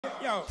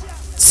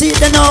See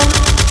the now.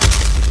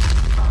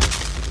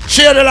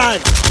 Share the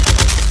life.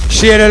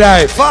 Share the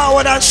life.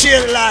 Forward and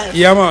share the life.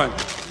 Yeah, man.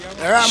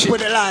 Ramp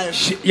with the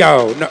life.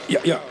 Yo, no,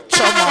 yo.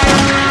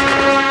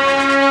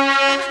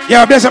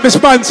 Yeah, bless up the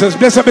sponsors.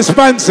 Bless up the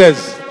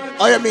sponsors.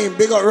 Oh, you mean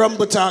big up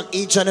Rumble Talk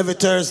each and every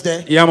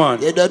Thursday? Yeah,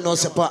 man. You don't know,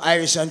 support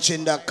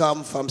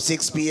IrishandChin.com from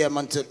 6 p.m.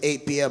 until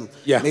 8 p.m.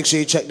 Yeah. Make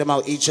sure you check them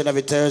out each and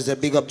every Thursday.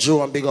 Big up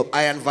Joe and big up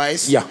Iron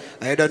Vice. Yeah.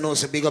 And you don't know,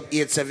 so big up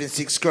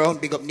 876 Crown.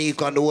 Big up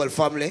Nico and the whole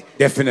family.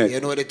 Definitely.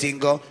 You know the thing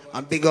go.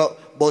 And big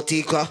up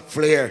Botica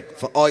Flair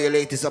for all your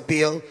latest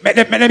appeal. Make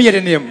them hear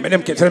the name. Make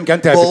them can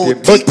type it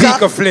in.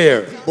 Botica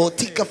Flair.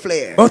 Botica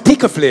Flair.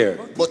 Botica Flair.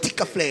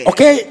 Botica Flair.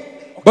 Okay.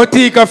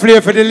 Botica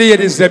Flair for the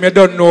ladies, them you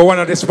don't know, one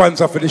of the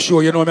sponsors for the show,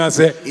 you know what I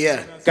say?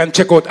 Yeah. Can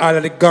check out all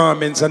of the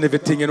garments and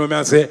everything, you know what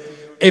I say?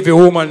 Every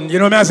woman, you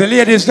know what I say?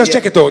 Ladies, just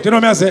check it out, you know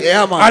what I say?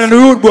 Yeah, man. All of the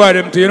rude boy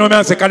them too, you know what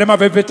I say? Because them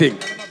have everything.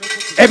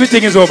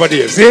 Everything is over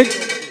there, see?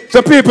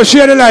 So people,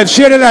 share the life,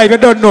 you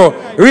don't know.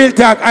 Real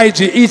Talk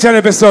IG, each and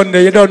every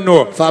Sunday, you don't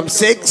know. From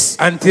 6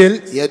 until?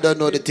 You don't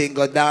know the thing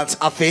go dance,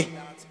 Afi.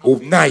 Oh,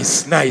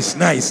 nice. Then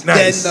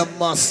the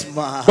must,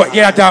 man. But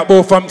you talk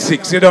about from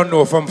 6, you don't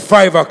know, from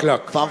 5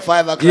 o'clock. From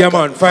 5 o'clock. Yeah,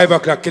 man, 5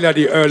 o'clock, kill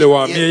the early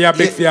one. Yeah, you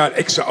big for your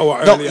extra hour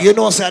earlier. No, you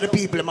know, sir, the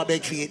people in my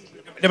big feet.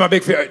 Them a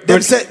big for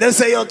them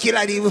say you're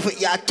killer, you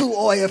 2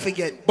 hours you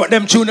forget. But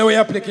them tune where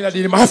you play killer,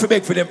 them have to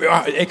beg for them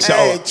extra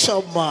hour. Hey,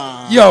 chum,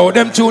 man. Yo,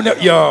 them tune,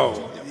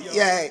 yo.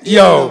 Yeah,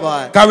 yo,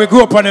 man. Can we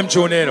grow up on them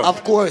tune, you know?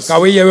 Of course. Can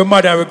we hear our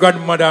mother, our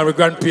grandmother, and our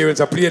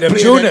grandparents play them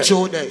tune?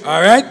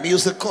 All right?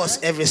 Music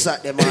cost every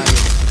Saturday morning.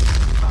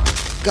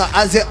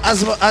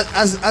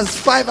 As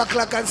 5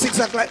 o'clock and 6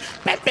 o'clock.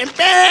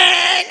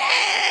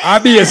 I'll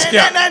be a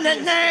scare.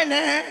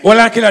 Well,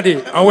 I kill a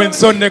day. And when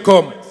Sunday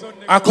come,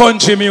 a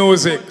country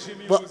music.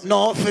 But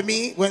no, for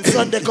me, when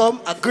Sunday come,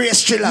 a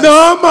grace thriller.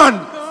 No,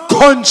 man.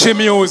 Country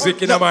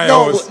music in my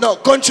house. No,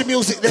 country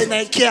music, then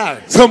I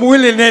care. Some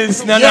Willie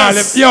Nelson and all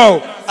them.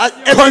 Yo,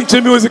 country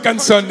music on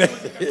Sunday.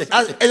 You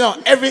know,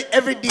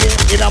 every day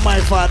in my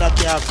father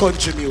care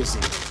country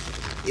music.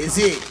 Is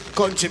it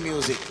country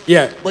music?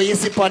 Yeah. But you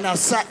see, on a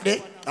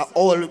Saturday,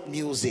 all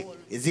music.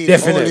 Is it?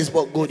 Definitely. All is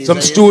but good.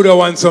 Some studio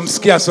one, some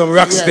scare, some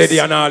rocksteady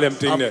and all them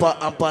things. And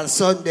on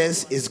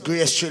Sundays, is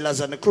Grace Thrillers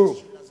and the crew.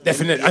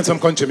 Definitely. And some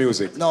country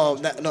music. No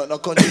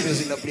country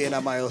music not playing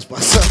at my house,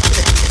 but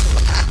Sunday.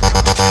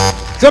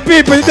 So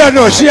people, you don't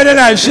know, share the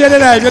life,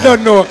 you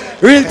don't know.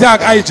 Real Talk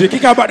IG,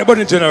 kick out back the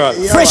button general.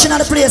 Yeah, fresh in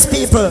the place,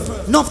 people.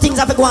 Enough things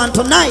have to go on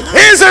tonight.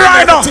 Easy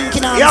right now.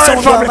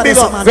 You're from the big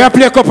up. We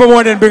play a couple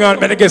more and bring out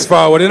the guests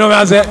forward, you know what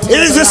I'm saying?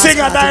 Easy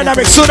singer,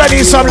 dynamic,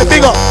 Sudanese family,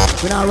 big up.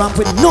 We not ramp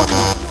with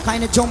nothing.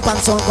 Kind of jump and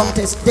sound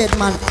contest, dead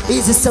man.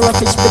 Easy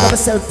selfish, big up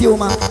yourself, few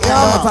man.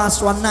 Yeah, man.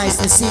 Fast one, nice,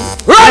 you see.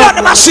 Right on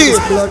the machine.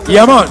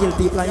 Yeah, man. Kill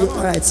people and you,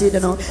 alright, see, you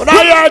know.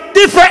 Now you're a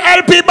different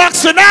LP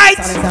box tonight.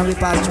 Time we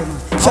pass through, man.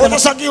 I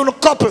want to give you a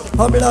couple.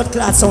 How blood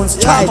clot sounds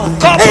tried.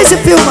 Couple. Easy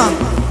few man.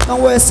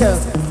 Don't worry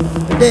yourself.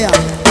 There.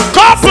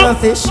 Couple.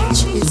 Selfish.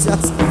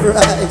 Jesus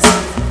Christ.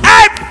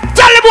 Hey,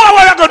 tell the boy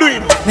what you're going to do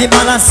him. Me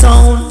balance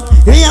sound.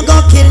 We are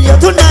going to kill you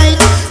tonight.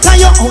 Can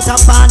you out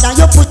of band and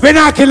you put. We're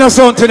not killing us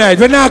on tonight.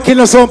 We're not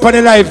killing us on for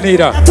the life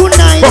neither.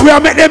 Tonight. But we are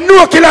make them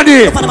know killer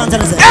day.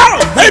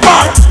 Hey,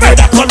 man.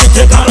 Murder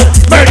committee man.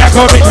 Murder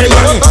committee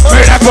man.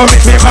 Murder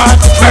committee man.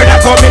 Murder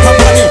committee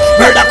man.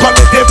 Murder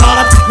committee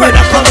man.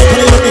 Murder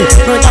committee man.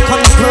 Murder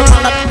committee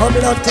man. How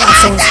blood clot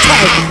sounds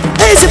tried.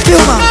 Easy few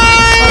man.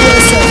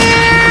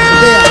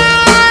 There.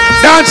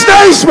 Dance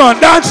nice, man.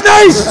 Dance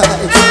nice.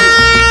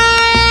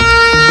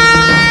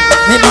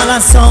 Me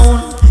balance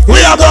sound. We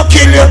are gonna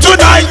kill you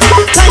tonight.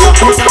 Can you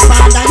put a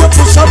band and you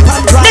push up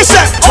and drop?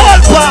 Listen, all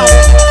power.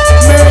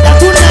 Murder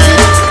tonight.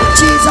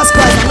 Jesus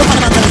Christ. Look at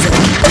the man telling you.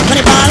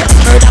 Money ball.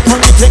 Murder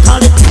commit, we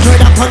call it.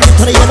 Murder commit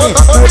to the unit.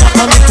 Murder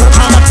commit to the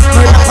collar.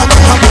 Murder commit to the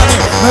company.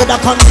 Murder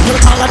commit to the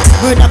collar.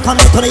 Murder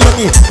commit to the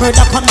unit.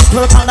 Murder commit to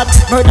the collar.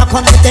 Murder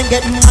commit then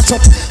get match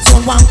up.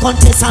 Some one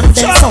contest and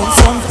then some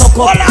fuck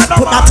up.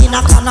 Put that in a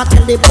corner,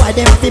 tell the boy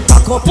them to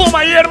pack up. Put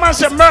my ear man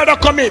say murder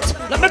commit.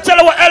 Let me tell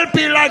you what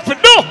LP like to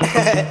do.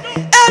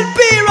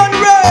 LP run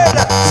red,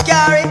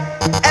 scary.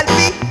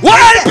 LP. What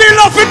LP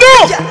love to do?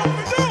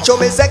 Show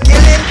me say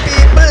killing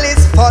people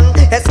is fun,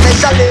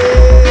 especially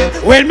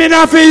when me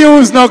not fi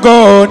use no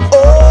gun.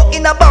 Oh,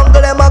 in a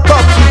bungle them a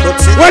come.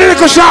 What did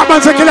the sharp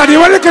man say, killer?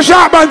 What did the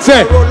sharp man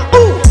say?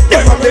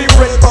 Them from the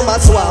friend come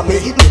and swam me.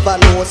 He never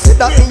know say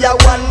that me a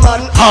one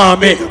man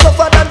army.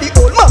 Tougher than the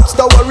old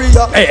monster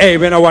warrior. Hey,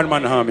 we're not one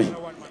man army.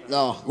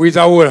 No. We're a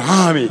whole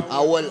army. A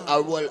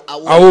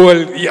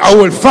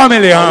whole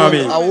family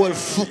army.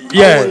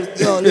 Yeah.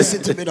 Yo,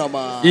 listen to me now,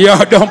 man. Yo,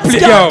 don't play.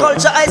 Yo.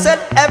 Culture, I said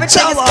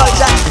everything is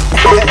culture.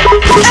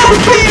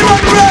 LP run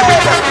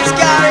red,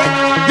 scary.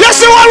 You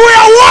see what we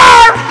are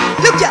war?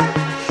 Look ya.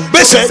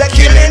 Listen. Say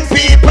killing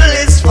people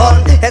is fun,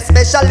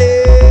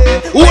 especially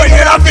when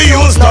you have to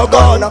use no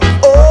gun.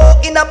 Oh,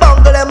 in a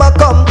bungle them a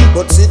come,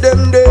 but see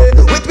them there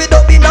with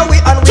up in a way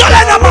and we. Tell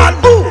them man.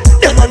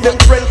 Them and them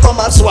friend come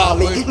and swallow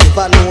me.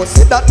 Never know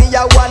say that me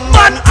a one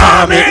man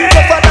army.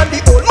 Tougher than the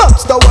old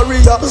monster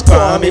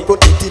we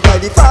protected by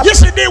the far. You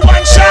see the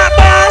one shot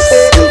boss.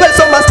 Well,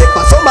 some a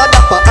stepper, some a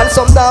dapper, and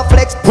some now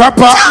flex.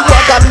 Proper.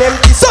 Wagon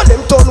empty, so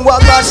them turn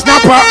wagon.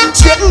 Snapper.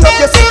 Straighten up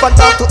yourself and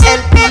talk to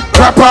LP.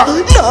 Proper.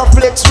 Now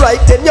flex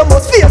right, then you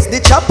must face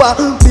the chopper.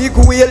 Big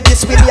wheel,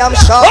 this William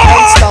Sharp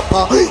and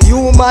stopper.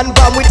 Human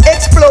bomb with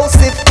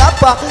explosive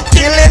copper.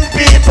 Killing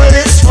people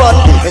is fun,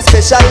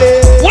 especially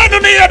when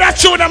you hear that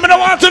tune, I'm gonna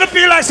want to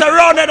feel like a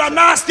rounded and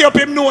nasty up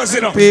him nose,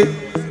 you know.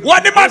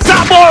 What the man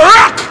talk about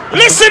rock?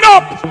 Listen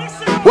up.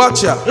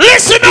 Watch ya.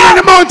 Listen In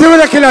the up. mountain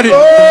with a killer.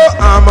 Oh,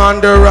 I'm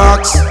on the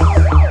rocks.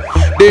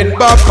 Then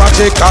Papa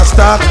take a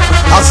stop.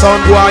 A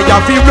sound boy, I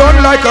feel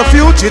run like a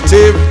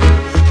fugitive.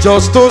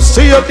 Just to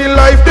save the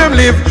life them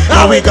live.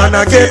 Now we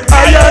gonna get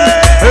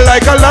iron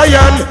like a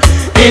lion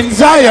In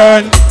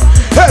Zion.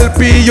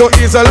 LPU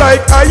is a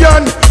like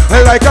iron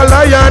like a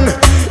lion.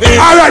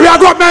 Alright, we are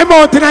going up my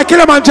mountain and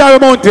Kilimanjaro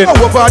mountain.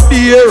 Over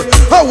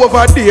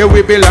there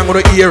we belong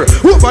on the ear.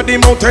 Over the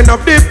mountain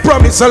of the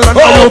promised land.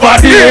 Over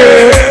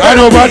there, and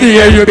over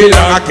there you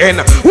belong. Again,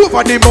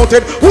 over the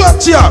mountain,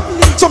 watch ya.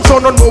 Some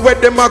son don't know where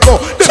them a go.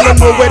 They don't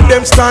know where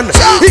them stand.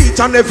 Each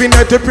and every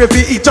night we pray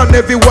for each and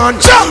every one.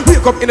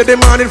 Wake up in the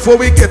morning before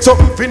we get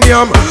something for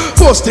yam.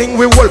 First thing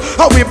we will,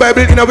 how we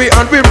Bible in our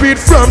hand. We read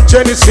from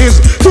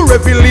Genesis to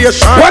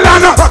Revelation. Well, I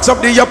know. Acts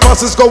of the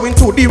Apostles going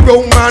to the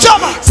Roman.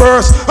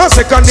 First and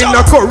second in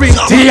a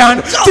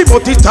Corinthian.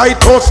 Timothy,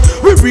 Titus,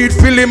 we read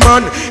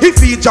Philemon,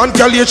 Ephesians,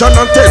 Galatians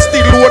and test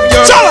the Lord.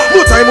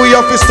 No time we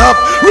have to stop.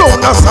 Round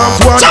of Psalms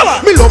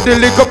 1. Me love the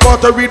little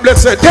part I read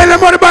blessed. Tell them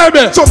about the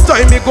Bible.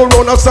 Sometime me go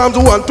round of Psalms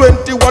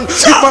 121.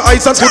 Keep my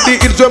eyes unto the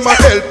hills where my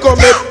help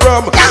cometh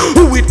from.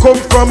 Who it come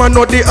from? I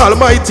know the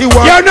Almighty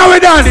One. You know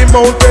it done. The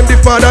mountain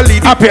the Father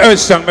lead. Happy Earth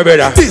song, my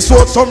brother. This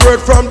was some word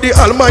from the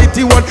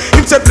Almighty One.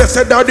 Him said,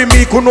 blessed are the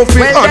meek who no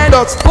feel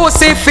understand.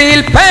 Pussy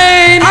feel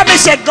pain. I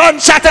miss a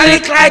gunshot and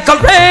it Like a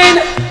rain.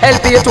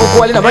 LP to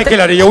call in a Hey,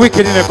 killer, you're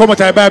wicked in the come out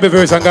of the Bible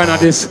verse and gonna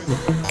this.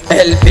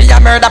 LP a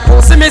murder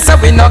pussy, me say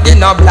we no give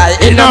no lie.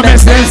 It no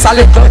make sense a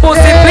little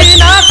pussy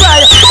clean and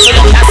cry. So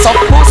you can suck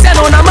pussy and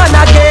on a man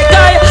a gay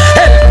guy.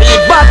 LP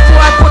bad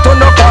boy put on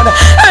no gun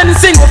and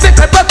sing who fi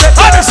crep.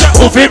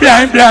 Who fi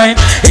blind?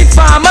 If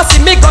pharmacy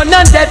me gun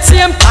and dead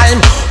same time.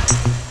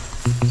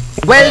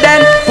 Well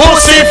then,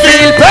 pussy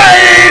feel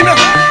pain.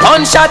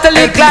 Gunshot a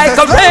lick like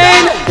a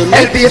rain.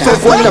 LP is so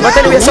funny, but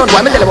tell me son,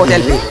 why me tell about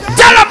LP?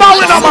 tell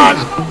about it, man.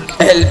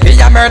 LP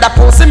a murder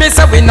pussy, me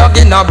say we no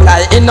give no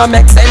lie. It no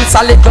make sense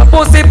a little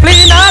pussy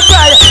please not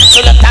cry. So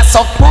let us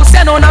suck pussy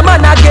and on a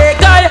man a gay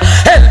guy.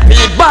 LP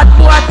bad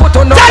boy put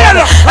on no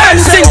gun and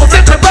sing who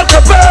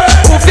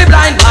fi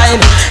blind.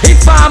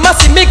 If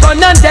pharmacy me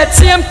gun and dead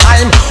same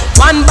time.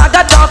 One bag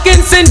of talking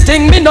sin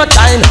thing me no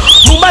time.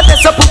 Mama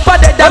test a poopa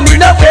dead and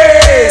me no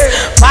case.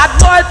 Bad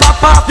boy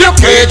pop off your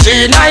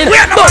KG9.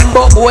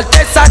 Bumbo old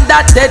test and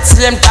that dead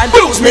same time.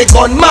 Bruise me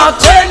gun mark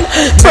 10.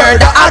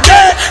 Murder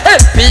again.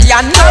 LP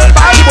and no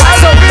bad boy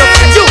so look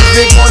you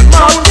big gun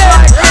mark 10.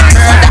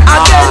 Murder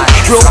again.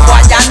 Broke boy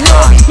and no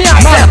me a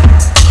them.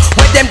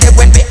 With them they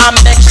when we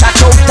make shot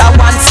out of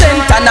 1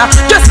 cent and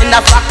just in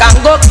a frack and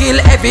go kill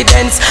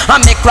evidence.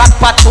 I make crack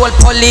patrol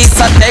police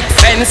and take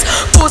fence.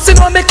 Pussy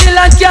no me kill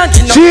and can't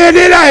get no. She ain't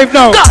alive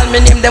now. Call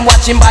me name them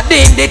watching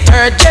body in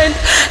detergent.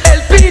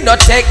 LP no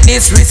take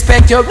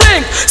disrespect your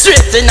ring.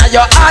 Straight in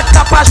your heart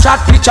cap a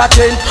shot picture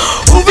tent.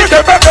 Who fi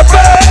the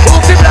who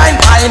fi blind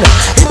pine.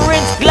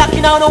 rinse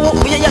glocking out no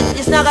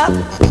it's not a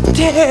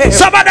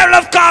Some of them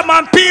love calm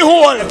and pee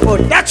hole.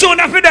 That tune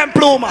for them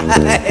plume.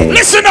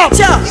 Listen up.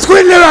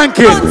 Squidly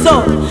ranking.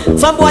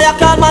 Some boy a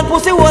call man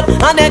pussy hole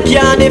and they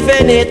can't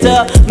defend it.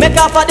 Make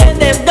up for them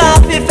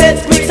gone fi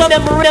face quick. So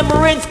them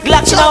rinse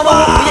glocking out no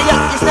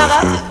it's not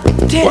a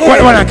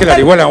Hold on, killer.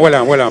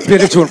 Hold on. Play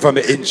the tune from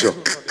the intro.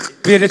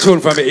 Play the tune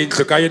from the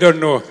intro, cause you don't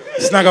know.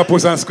 Snagger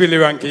Puss and Squidly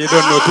ranking. You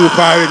don't know two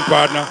powering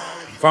partner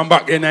from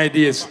back in the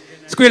days.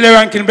 Squidly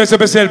ranking, bless up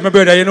yourself, my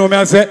brother. You know me,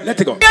 I say, let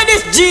it go. Hear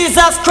this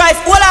Jesus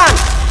Christ, hold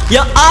on. You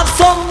have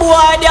some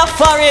boy, they're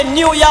foreign,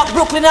 New York,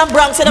 Brooklyn and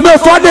Bronx. And No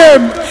for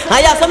them. And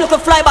you have some little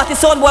fly back the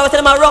sound boy, with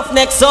them a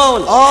roughneck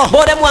sound.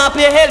 But them want to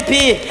play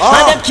LP,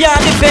 and them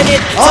can't defend it.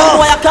 Some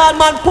boy a call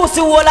man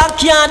pussy hole and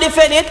can't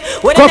defend it.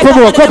 When Couple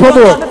more.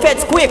 the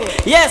feds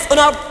quick. Yes, on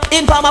our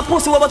in palm a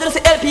pussy hole, but you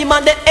see LP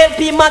man,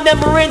 them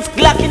rinse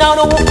glocking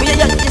out.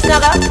 It's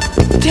not a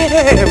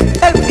damn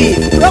LP.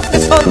 Rough the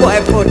sound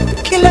boy, put.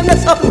 Kill them the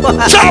sound boy.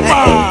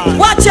 Chopper.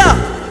 Watch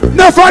out.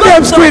 No for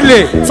them,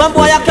 Squidly. Some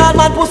boy a call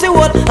man pussy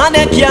hole and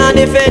they can't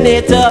defend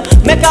it.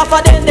 Make up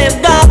for them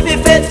gone fi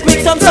fence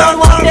quick. Some son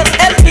want this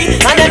LP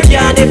and they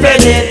can't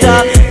defend it.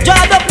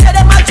 Drive up play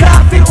them a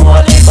traffic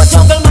hole. But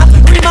jungle man,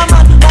 rima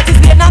man, that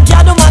is the not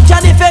can't do man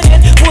can't defend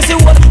it. Pussy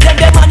hole,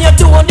 them man you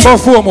doing it.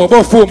 About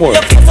four more.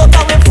 Your face out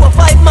and with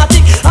 4-5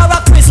 matic or a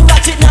Chris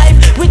ratchet knife.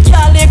 We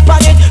can't lick pan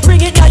it,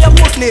 bring it down your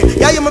pussy.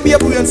 Yeah, you may be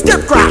able to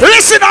step crack.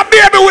 Listen up,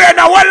 baby, we're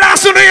now. One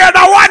last one here,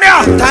 now one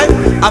here. Time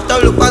after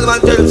look what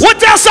man tells.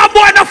 What else some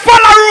boy to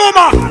follow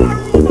rumor?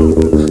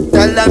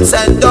 Tell them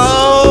send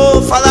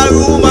don't follow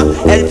rumor.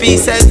 LP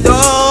said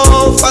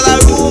don't follow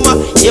rumor.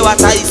 Hear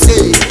what I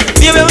say.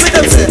 Hear what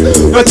them say.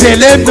 But tell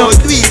them no.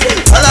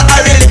 All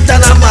I really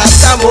turn a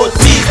master mode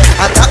please.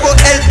 I talk about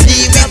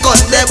LP, we got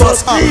them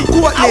us.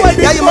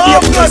 Yeah, you might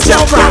be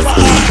yourself.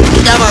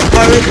 Them are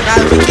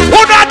original. Who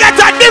not get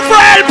a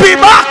different LP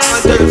box?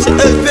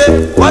 LP,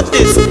 what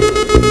is?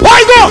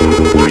 Why go?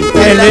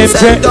 Tell them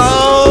say.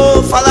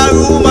 Don't follow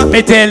rumor.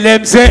 Me tell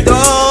them say.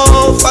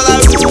 Don't follow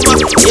rumor.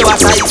 Hear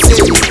what I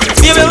say.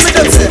 Hear what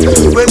them say.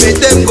 We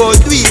make them go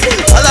do it.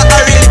 All I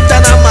really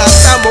turn a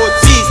master mode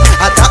please.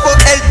 I talk about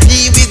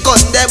LP, we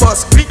got them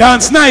us.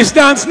 Dance nice,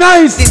 dance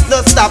nice. This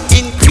no stop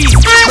increase.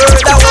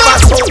 Murder over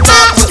so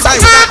far, but I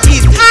not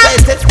ease.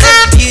 I said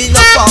LP in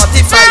a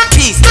 45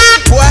 piece.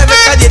 Boy,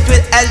 make a date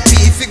with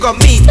LP, figure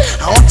me.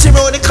 I watch him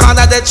round the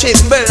corner, the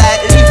chamber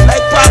like leaf,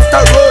 like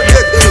Pastor Road.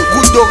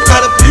 Good dog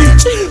on the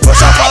beach.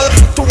 Push up all the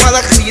feet to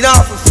wanna clean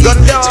off the feet.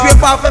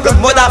 Scrape off the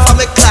mother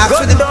from the clocks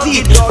with them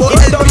teeth. Oh,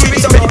 LP,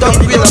 respect on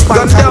wheel of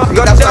pants.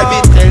 That's why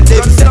me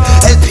tell them,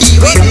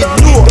 LP, we did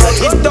know.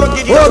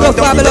 Hold the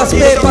fabulous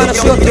paper on the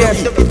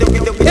showcase.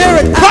 Hear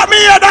it. Come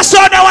here, that's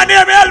all now. I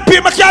name LP.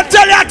 I can't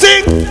tell you a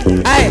thing.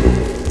 Hey,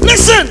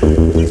 Listen.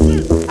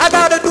 I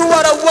gotta do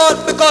what I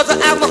want because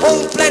I have my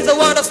own plans. I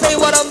wanna say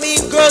what I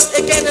mean. Girls,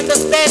 they can't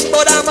understand,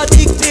 but I'm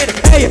addicted.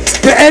 Hey,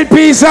 The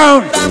LP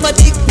sound. I'm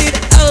addicted.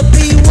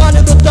 LP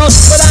wanna go down,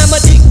 but I'm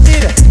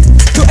addicted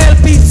to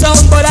LP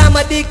sound, but I'm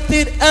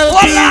addicted.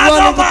 LP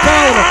wanna go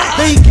down.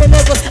 They can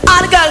never.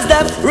 All the girls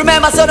them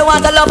remember, so they want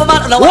to love a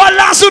man. One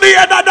last to the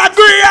end of the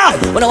degree.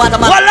 When I want a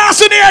man. One last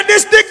to the end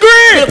this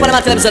degree. Look what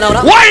I'm telling you now.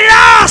 One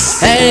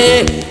last.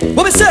 Hey,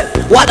 what we say?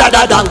 What da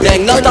da dang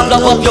dang? No tongue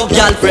love up your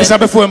girlfriend. This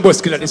is a phone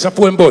bus, killer. This is a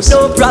phone bus.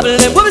 No problem.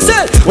 What we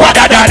say? What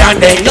da da dang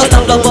dang? No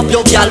tongue love up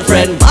your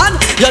girlfriend, man.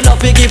 You're not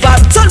big give her.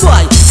 Son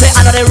boy, say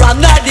another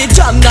ram, not the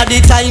jam, not the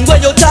time where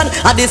you turn,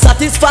 and the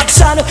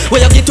satisfaction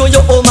where you get to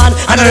your own man.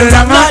 Another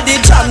ram, not the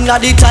jam,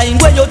 not the time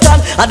where you turn,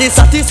 and the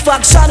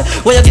satisfaction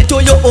where you get to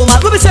your own man.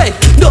 What we say?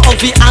 No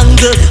ugly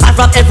angle, and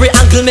from every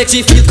angle makes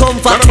you feel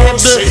comfortable.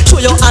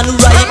 Show your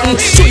handwriting,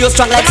 show you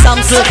strong like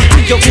Samson,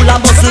 you're full of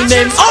muscle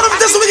names. All of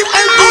this with you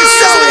LP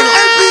sound,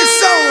 LP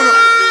sound.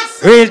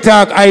 Real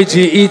talk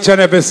IG each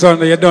and every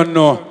Sunday. You don't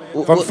know.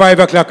 From 5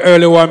 o'clock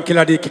early one,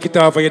 Killer D kick it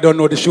off, and you don't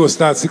know the show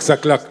starts 6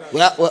 o'clock.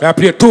 I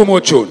play 2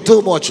 more tunes.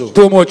 2 more tunes.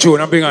 2 more tunes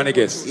and bring on the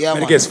guests. Yeah,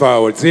 and the guests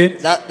forward, see?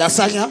 That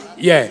song, yeah?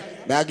 Yeah.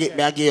 May I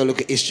give you a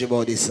look at history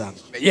about this song?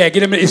 Yeah,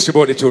 give them the history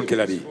about the tune,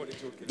 Killer D.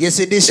 You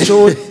see this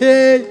tune?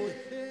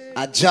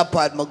 I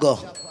Japan, I go.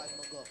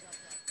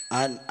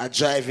 And I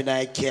drive in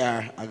a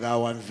car, I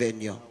got one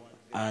venue.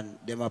 And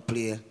them I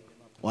play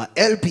one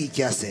LP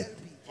cassette.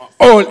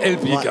 All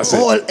LP cassette.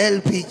 All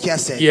LP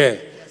cassette. Yeah.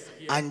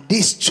 And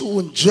this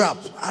tune drop.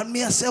 And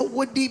me I say,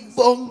 what the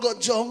bongo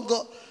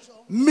jungle?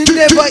 Me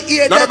never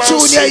hear that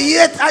tune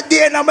yet at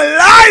the end of my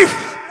life.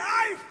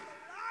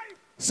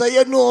 So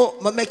you know,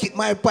 I make it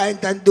my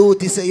point and do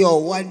this. Say, yo,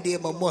 one day I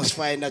must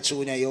find that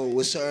tune. Yo,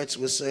 we search.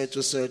 We'll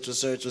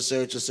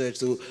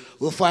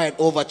find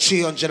over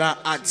 300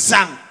 odd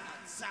songs.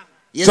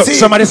 So,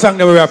 some of the songs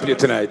that we will play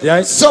tonight,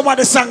 yeah? Some of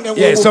the songs that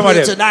we will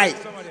play tonight.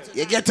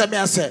 You get to me,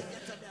 I say.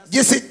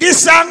 You see,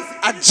 this song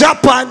at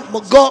Japan,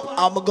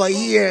 I'm go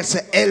hear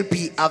say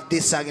LP of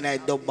this song in a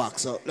dub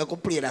box. So let's go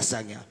play that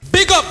song here.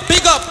 Big up,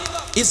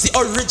 it's the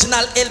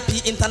original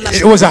LP International.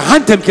 It was a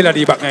anthem, Killer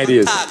D, back in the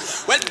days.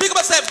 Well, big up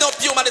yourself, no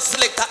human the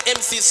selector,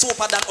 MC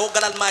Super than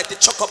Ogan Almighty,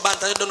 Choco Band,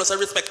 and you don't know, so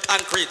respect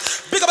concrete.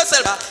 Big up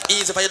yourself,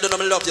 easy, for you don't know,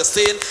 me love you,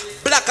 saying.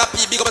 Black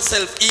Happy, big up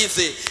yourself,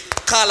 easy.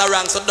 Call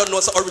around, so don't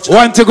know, so original.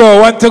 One to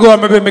go,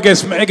 maybe me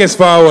guess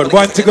forward.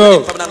 One to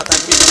go.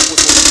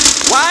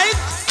 Why?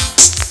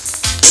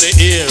 The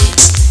ear.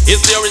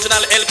 It's the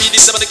original LP.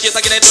 This is the case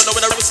again. I don't know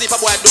when I receive a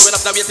boy doing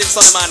after waiting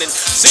Sunday morning.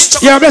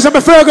 Yeah, bless up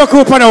my Fergo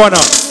group on the one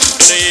now.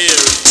 The ear.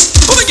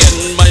 Come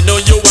again, I know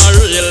you are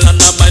real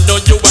and I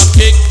know you are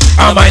kick.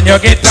 I might you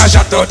get a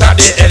shot out of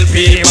the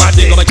LP. What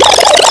the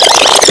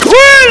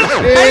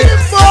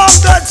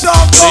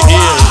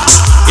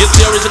It's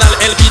the original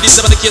LP. This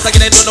is the case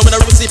again. I don't know when I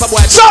receive a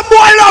boy. Some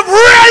boy love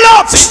real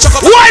up.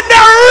 When they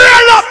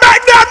real up,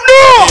 make them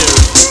know.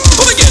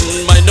 Come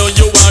again, I know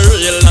you are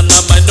real and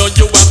I know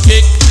you are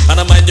kick. And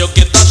I mind you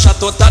get a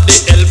shot out of the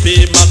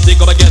LP. Man,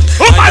 come again.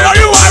 I know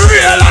you are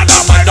real and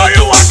I know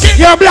you are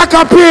kick. Yeah, Black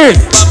Happy.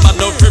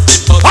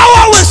 How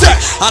I will say?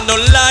 I no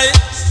lie.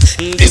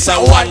 This a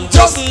one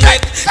just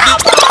net.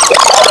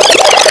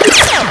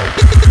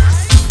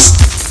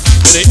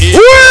 The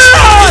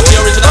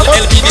original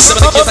LP. This is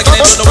the case again.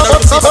 I don't know when I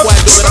receive a boy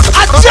doing it.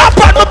 I jump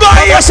on the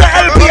boy. Yes,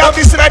 LP of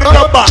this ready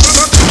number. I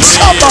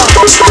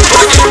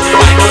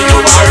know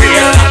you are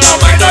real and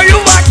I know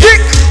you are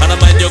kick. And I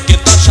mind you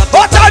get a shot.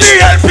 What are the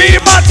LP,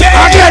 Mate?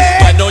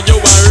 I know you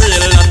are real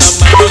and I know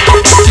you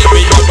are kick.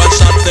 We have a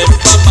shot them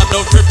from a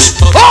no fripping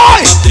but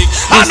I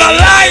no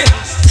lie.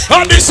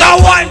 And this a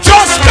one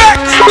just make.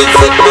 This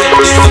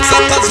is my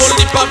sentence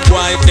only for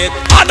white.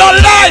 I no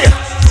lie.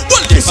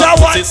 Well, this a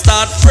one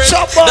start fresh.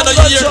 Then I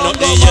hear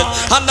nothing yet.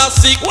 And I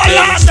seek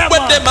them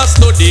when them a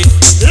study.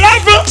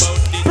 Level,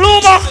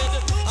 Pluma.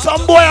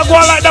 Some boy a go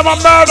like them a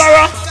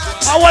murderer.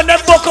 I want them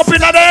book up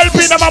in the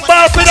LP, them a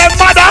ball for them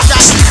mother.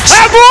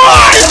 Hey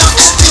boy!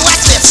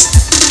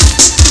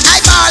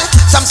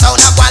 Some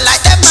sound up one like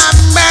them a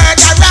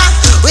murderer.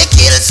 We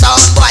kill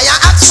sound boy and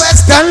ask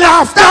West. Then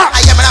laughter.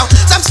 I am now.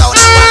 Some sound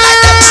up one like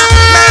them a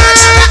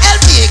murderer.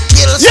 LP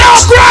kill sound. Yo,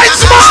 great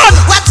man.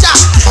 Watch out.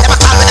 Them a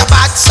call with a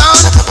bad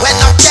sound. When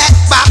no get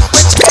back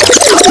with.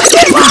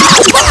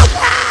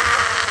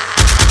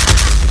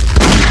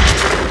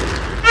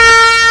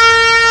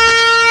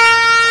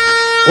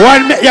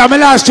 Yeah, my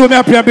last show, me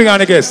play big on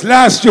the guest.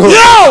 Last show.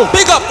 Yo!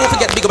 Big up, don't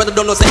forget, big up,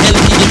 don't know, say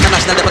LP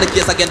International, they're on the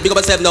case again. Big up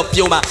yourself, no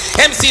Puma.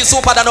 MC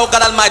Super, than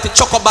God Almighty,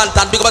 Choco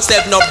Bantan, big up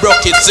yourself, no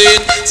Broke It, see?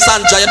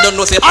 Sandra, you don't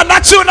know, say. I'm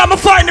not sure, I'm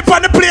find it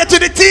on the play to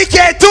the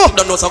TK2.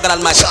 Don't know, so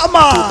God Almighty. Come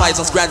on. 2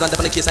 Pisons, Grand, they're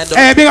on the case, I don't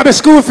know. Hey, big up the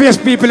school face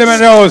people in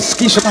the house.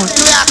 Keisha. You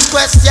ask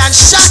question,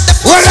 shut the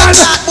fuck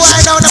up, boy,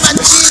 now, man,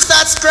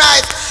 Jesus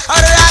Christ. Or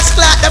the last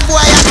clock, the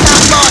boy, I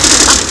talk about.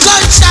 A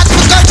gunshot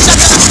for gunshot,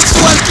 and a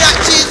soul cat,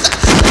 Jesus.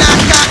 Not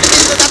talk the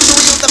business, that's who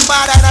use the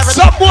father and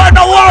everything. Some boy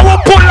no one will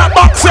pull the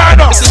box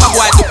out of.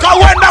 Cause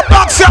when the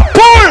box you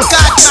pull,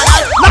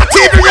 not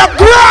even your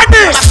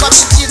granny,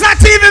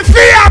 not even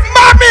for your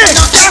mommy,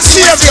 can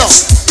save you.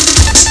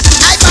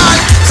 I ball,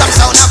 some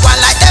sound up one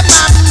like them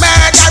a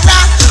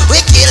murderer. We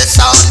kill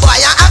sound boy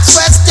and ask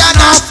question.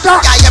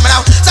 Yeah, hear me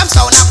now. Some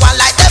sound up one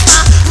like them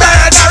a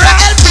murderer.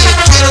 LP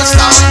kill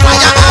sound boy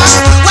and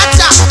ask. Watch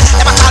out,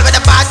 them a call with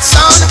a bad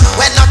sound.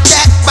 When no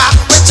get back,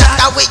 we check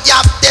that we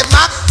have the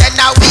mark. Then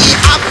now we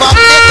have up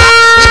the clock.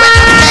 We went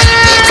to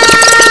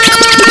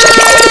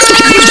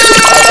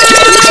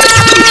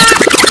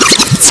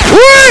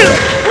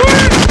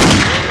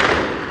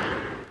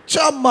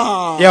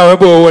Chama. Yeah, we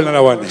go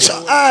another one.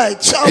 Hey,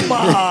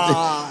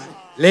 chama.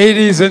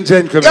 Ladies and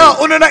gentlemen.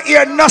 Yo, you don't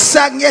hear no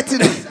song yet.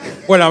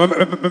 Well,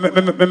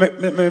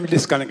 I'm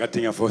disconnect a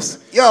thing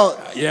first. Yo.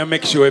 Yeah,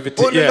 make sure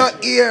everything. You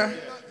don't hear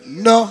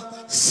no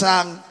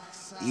song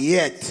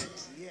yet.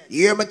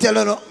 You hear me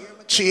telling you?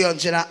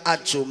 300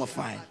 add to my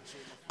fine.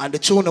 And the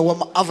tune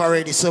that I've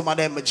already, some of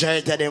them,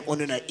 majority of them, on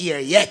the ear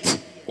yet.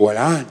 Well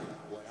on.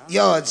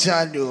 Yo,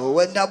 John,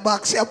 when the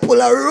box you pull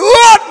a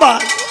road,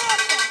 man.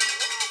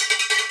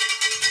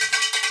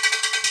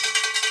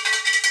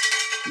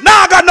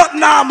 Nah, got not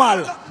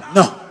normal.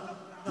 No.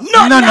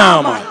 Not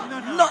normal.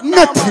 Not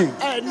nothing.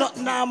 Normal. Hey, not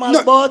normal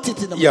about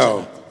it in the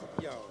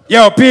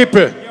Yo,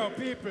 people.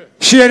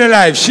 Share the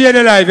live, share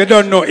the live. You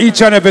don't know.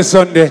 Each and every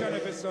Sunday.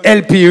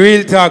 LP,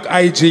 Real Talk,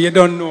 IG, you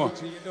don't know.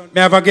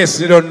 Me have a guest,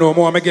 you don't know.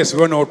 More of my guests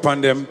run out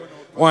on them.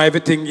 Want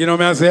everything, you know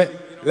what I say?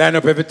 Line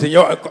up everything.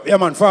 Yo, yeah,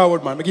 man,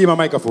 forward, man. Me give you my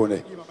microphone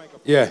there.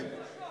 Yeah.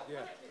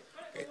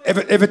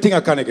 Everything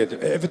I connect it.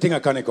 Everything I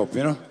connect up,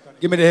 you know?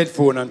 Give me the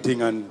headphone and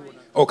thing and...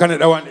 Oh, connect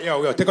that one.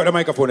 Yo, take out the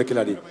microphone, the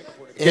killer.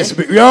 Yes,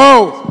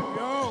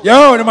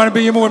 yo, the man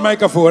be your own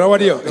microphone. How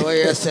are you? How are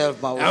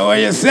yourself, man? How are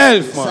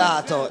yourself,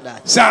 man? Sort out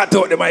that. Sort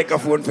out the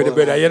microphone for the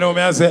brother. You know what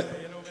I say?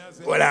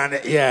 Well,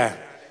 yeah.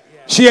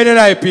 Share the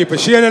life, people.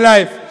 Share the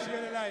life.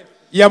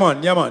 Yeah,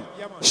 man.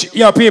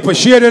 Yeah, people.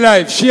 Share the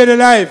life. Share the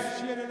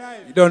life.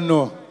 You don't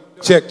know.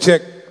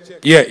 Check.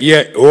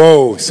 Yeah.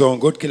 Whoa,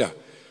 sound good, killer.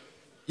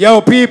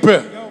 Yo,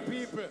 people.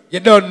 You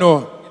don't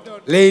know.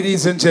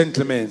 Ladies and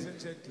gentlemen.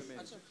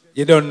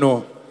 You don't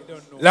know.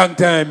 Long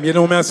time. You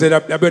know me I say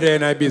that brother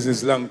in our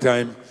business long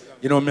time.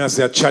 You know me I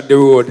say I chat the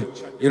road.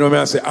 You know me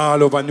I say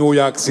all over New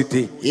York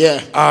City.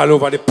 Yeah. All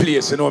over the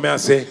place. You know me I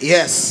say.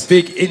 Yes.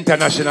 Big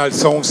international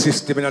sound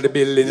system in the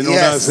building. You know me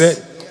I say.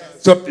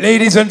 So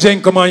ladies and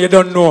gentlemen, you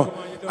don't know.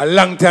 A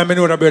long time you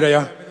know that brother,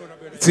 yeah.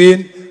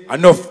 See?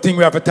 Enough thing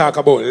we have to talk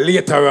about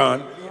later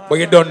on. But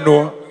you don't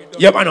know.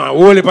 Yep, I know. A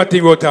whole heap of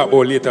thing we'll talk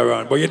about later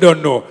on. But you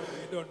don't know.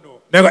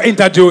 I'm going to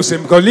introduce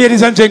him. Because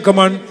ladies and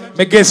gentlemen,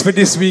 my guest for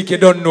this week, you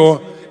don't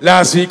know.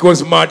 Last week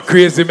was mad,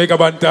 crazy, Mega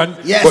Bantan.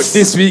 Yes. But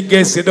this week,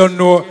 guess you don't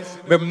know.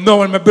 Me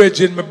know my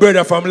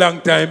brother from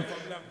long time.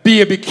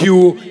 Baby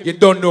Q, you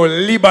don't know.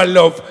 Libra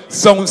Love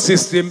sound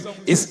system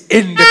is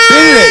in the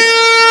building.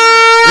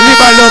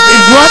 Libra Love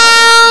is what?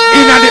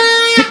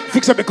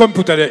 Fix up the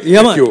computer there.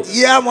 Yeah,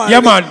 man. Yeah,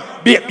 man.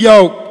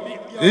 Yo,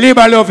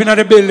 Libra Love in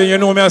the building, you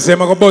know me I say. I'm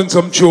going to burn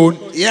some tune.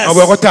 Yes. And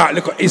we're going to talk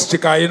like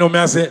history, you know me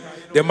I say.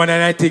 The man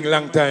and I think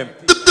long time.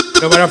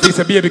 Nobody feels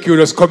a baby Q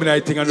just coming, I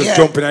think, and just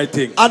jumping, I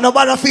think. And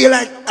nobody feel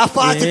like a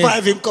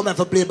 45 him coming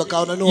for play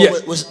because I know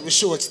we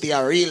show it's the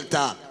real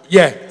talk.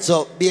 Yeah.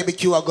 So baby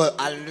Q are going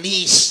to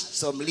unleash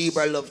some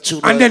Libra Love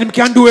tune. And then we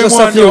can do it just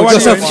more.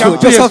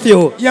 Just a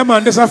few. Yeah,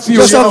 man, just a few.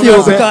 Just a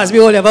few, because we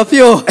only have a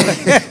few.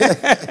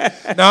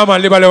 Nah,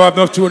 man, Libra Love have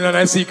enough tune and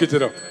I secret, you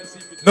know.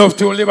 Enough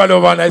tune, Libra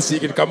Love and I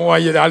secret. Come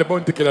on, you all the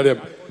bounty killer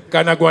them.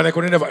 Can I go and I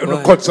could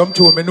never cut some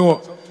tune, me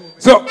know.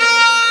 So,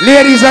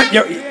 ladies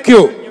and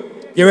Q,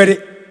 you ready?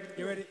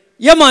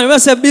 Yeah, man, we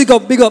say big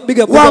up.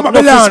 Warm up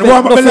the land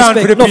for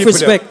the people. Enough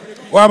respect.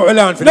 Warm up the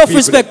land for the people. Enough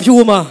respect,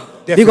 Puma.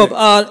 Big up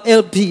all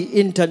LP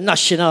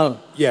International.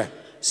 Yeah.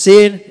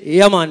 Saying,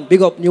 yeah, man,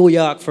 big up New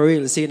York for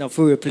real. Saying a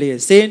full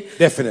place. Saying,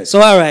 definitely.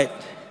 So, all right.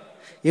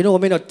 You know,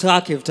 me not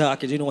talking,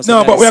 you know.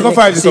 No, but we are going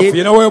to find this up.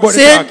 You know, we're about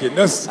the talking.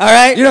 That's, all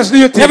right? You just do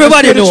your thing.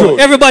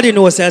 Everybody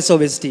knows that's how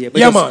it's stay. But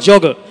yeah, just man.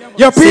 juggle.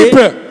 Your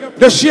people,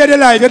 they share the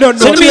life. They don't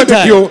know. So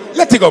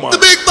let it go, man. The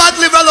big bad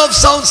Libra love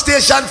sound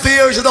station.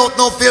 Fears, you don't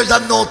know fears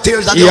and no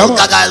tears. And the old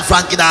Gagail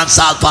Frankie dance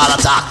all part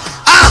attack.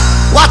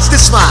 Watch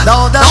this man.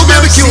 Now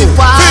mercy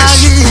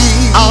fish.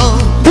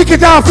 Kick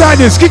it off like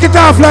this. Kick it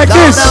off like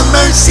this. Now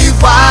mercy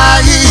why.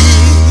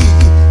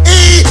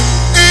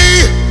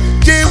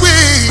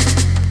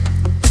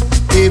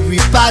 Every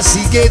passy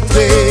get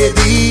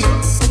ready.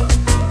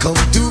 Come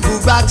to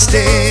rock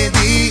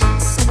steady.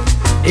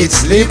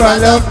 It's Libra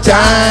love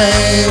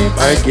time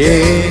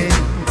again.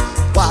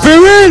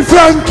 For real,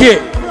 Frankie.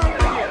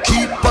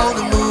 Keep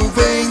on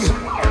moving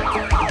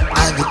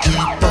and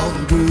keep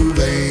on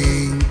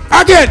grooving.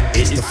 Again.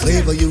 It's the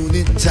flavor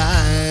unit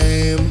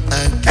time.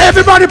 And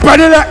everybody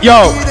party that.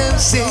 Yo.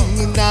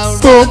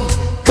 Boom.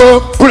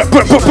 Boom. Pull up.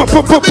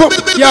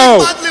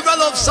 Yo.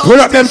 Pull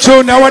up them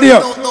tune now. What do you?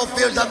 No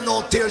fears and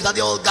no tears and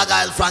the old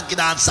Gagail Frankie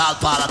dance all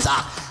part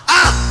attack.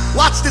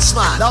 Watch this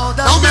man. Now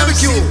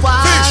barbecue.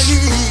 Fish.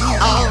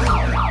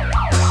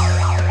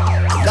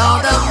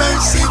 Lord have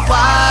mercy,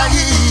 why?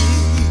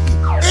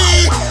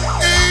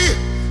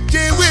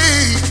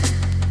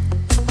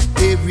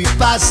 Every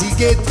passy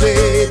get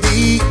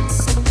ready.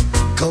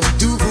 Come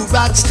to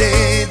rock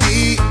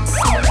steady.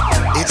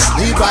 It's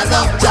Libra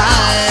love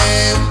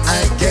time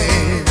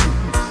again.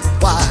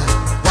 Why?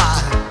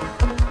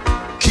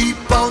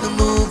 Keep on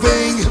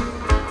moving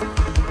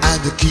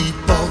and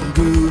keep on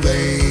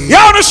grooving.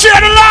 Yo, to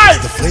share the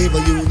life. The flavor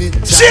unit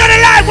time. Share the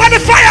life. What the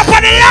fire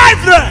upon the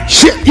life?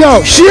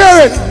 Yo,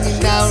 share it.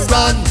 Now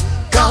run,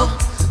 come,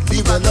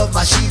 Libra love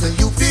machine and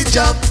you feel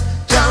jump,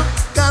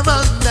 come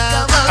on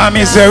now. I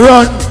mean say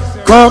run,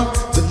 come.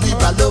 The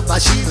Libra love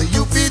machine and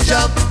you feel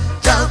jump,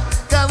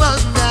 come on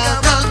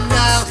now.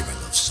 Libra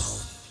love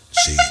sound,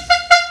 see,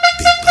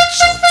 big bad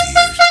sound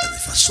fears, and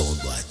if I sound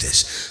like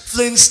this,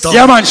 Flintstone.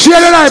 Yeah man, share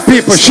the life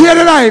people, share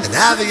the life. And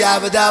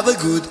have a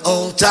good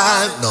old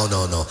time. No,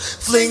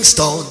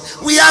 Flintstone,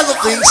 we are the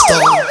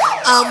Flintstone.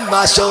 I'm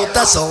my show,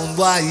 that's on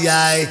why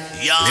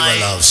Libra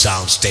love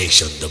sound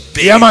station, the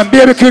big. Yeah man,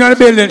 baby queen on the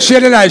building, share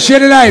the life, share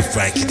the life.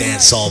 Frankie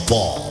dance all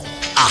ball.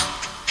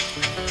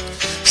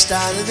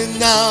 Started it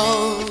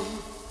now.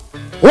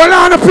 Hold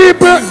on the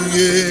people.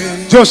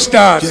 Yeah. Just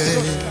start.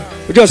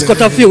 We just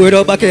cut a few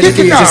without back in the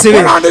days, you see me?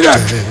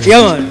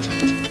 Yeah man.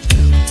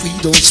 We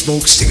don't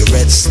smoke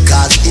cigarettes,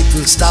 cause it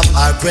will stop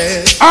our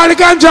breath. All the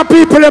ganja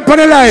people in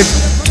the life.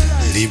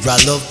 Libra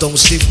love don't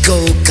sleep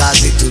cold,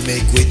 cause it will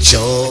make we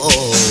choke.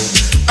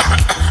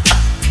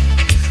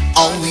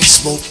 All we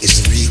smoke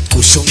is real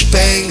cushion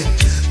bang.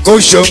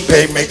 Cushion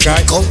bang, make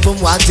I come from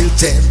 1 till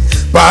 10.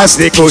 Pass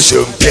the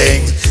cushion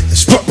bang.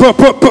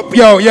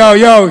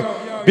 Yo.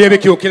 Baby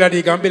Q, kill a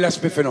dig and build a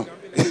spiff, you know.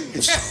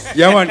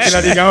 Yeah man, kill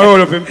a dig and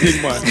roll up him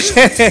thing, man.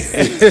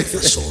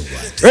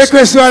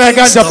 Request to all the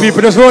ganja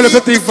people, just roll up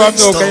the thing from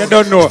now, because you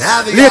don't know.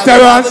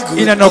 Later on,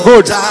 it no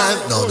good.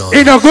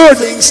 It no good.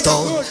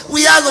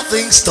 We are the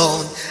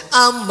Flintstone.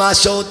 I'm my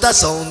show,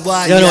 that's on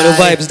why. You know the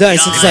vibes,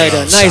 nice inside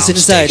there, nice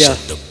inside there.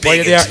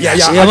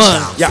 Yeah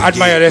man. You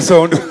admire the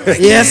sound.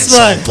 Yes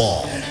man.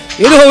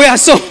 You know we are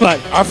so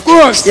man. Of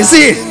course. You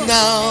see?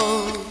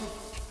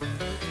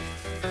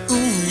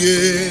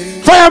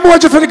 Fire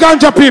emoji for the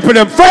ganja people,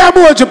 them. Fire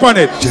emoji upon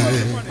it.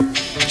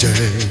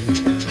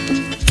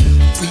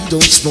 We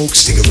don't smoke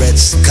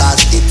cigarettes,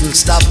 cause it will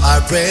stop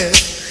our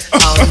breath.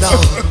 Oh no.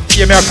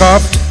 Give me a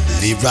cup.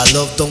 Libra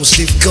love don't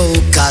sleep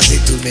cold, cause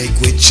it will make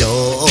we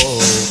choke.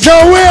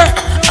 No way.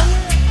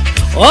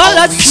 All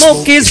that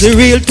smoke is the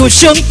real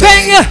cushion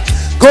bang.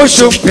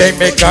 Cushion bang,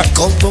 make a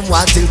come from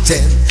 1 till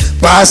 10.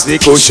 Pass the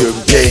cushion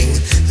bang.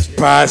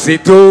 Pass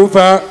it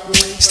over.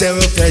 Stay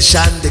fresh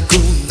and the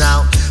cool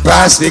now.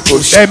 Pass the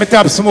cushion. Hey, me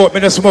tap smoke. Me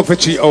no smoke for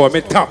 3 hours.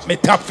 Me tap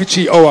for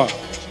 3 hours.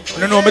 I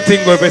don't know my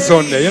thing go every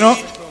Sunday, you know?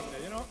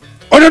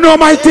 I don't know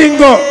my thing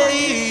go.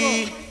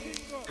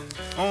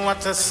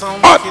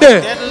 Up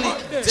there.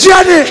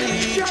 Johnny.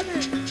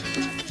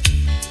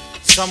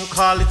 Some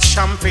call it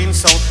champagne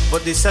sound,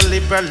 but this a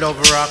Libra love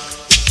rock.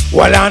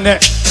 Well on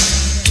it.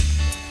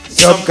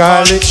 Some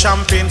call it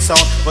champagne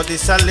sound, but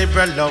this a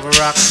Libra love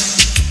rock.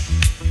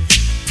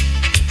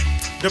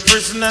 The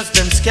prisoners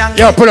them scan.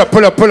 Yeah, pull up.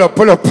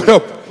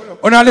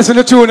 When I listen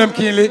to tune them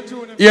keenly,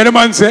 hear the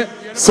man say,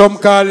 some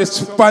call it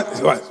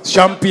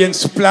champagne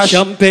splash.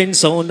 Champagne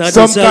sound.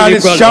 Some call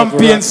it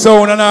champagne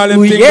sound and all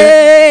them things.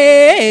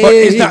 Yeah. But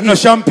it's not no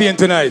champagne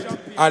tonight.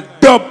 A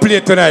dub play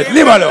tonight.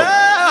 Live alone.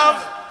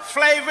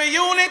 Flavor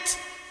unit.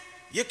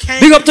 You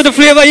can't. Big up to the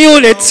flavor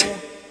unit.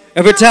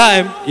 Every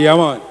time. Yeah,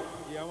 man.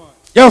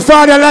 Your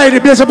father lady,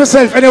 bless up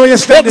yourself anywhere you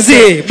stand.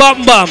 Bugsy,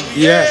 Bam Bam.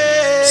 Yeah.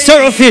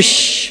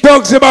 Starfish.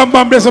 Bugsy, Bam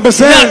Bam, bless up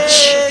yourself.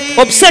 Natch.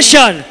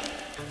 Obsession.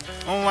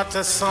 Oh, what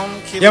a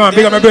song. Yeah, man,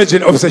 big up my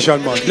virgin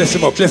Obsession, man. Bless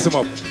him up.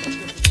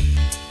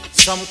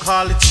 Some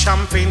call it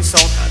champagne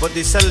sound, but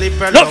this a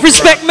Libra. Not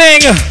respect,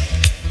 man.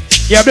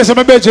 Yeah, bless up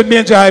my virgin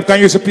Major Hype. Can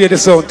you play the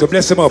sound to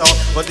bless him up?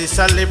 But this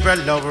a Libra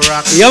love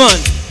rock. Yeah, man.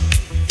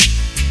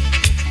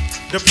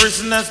 The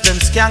prisoners them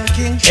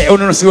skanking. Hey, you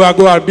don't see what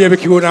go out, baby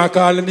Q not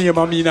call the name,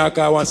 and me not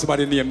call one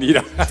somebody name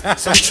neither.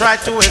 Some try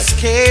to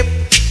escape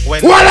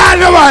when what on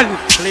the one?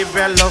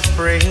 Libra love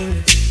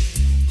brain.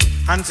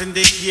 Hands in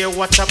the gear,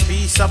 what a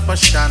piece of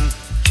passion.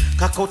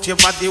 Cock out your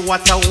body,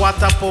 what a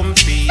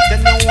pumpy.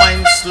 Then you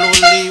wind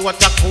slowly,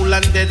 what a cool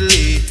and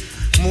deadly.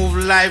 Move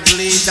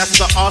lively, that's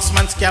the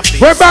horseman's cafe.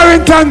 Where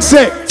Barrington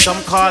say?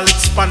 Some call it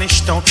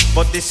Spanish town,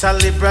 but this a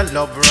Libra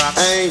love rock.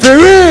 For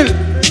real?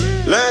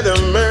 Let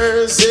them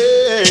mercy.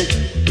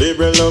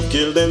 Libra love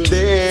kill them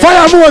dead.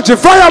 Fire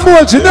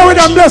emoji, now we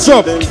done bless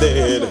up.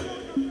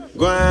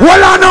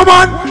 Well on no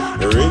man.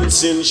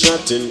 Rinsing,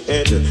 shot in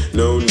head.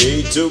 No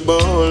need to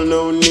ball,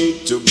 no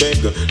need to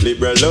beg.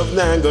 Libra love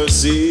now go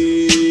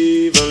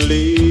see even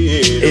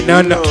lead.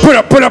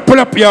 Pull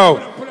up, yo.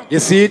 You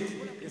see it?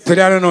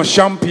 Today I don't know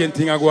champagne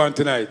thing I go on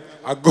tonight.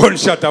 A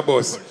gunshot a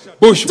bus.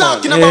 Bushman.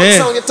 Talking about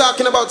sound, you're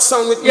talking about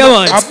sound with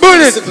man. A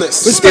bullet.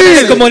 We spend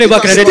a little money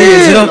back in the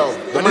days, you know.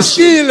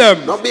 Steal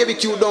them. No baby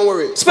Q, don't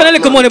worry. Spend a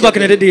little money back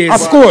in the days.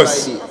 Of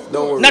course.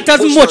 Don't worry. Not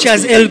as much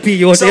as LP,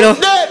 you know.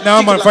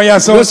 No man, for your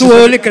son. Just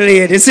one little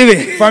lady, see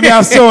me? For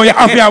your son, you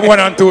have to have 1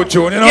 and 2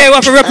 tune, you know. Yeah, we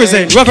have to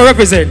represent.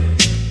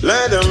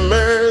 Let them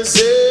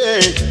mercy.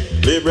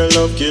 Libra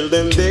love kill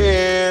them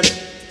dead.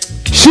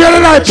 Share the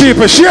life,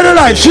 people. Share the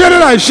life.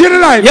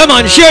 Yeah,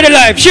 man. Share the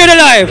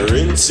life.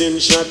 Rinsing,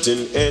 shot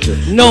in head.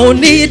 No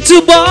need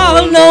to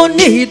ball, no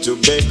need to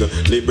beg.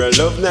 Libra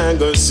love now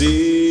go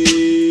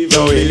see.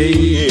 No.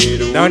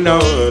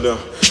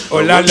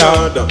 Oh la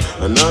la.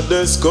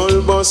 Another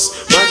skull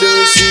bus. Another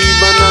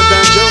receive.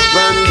 Another jump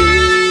and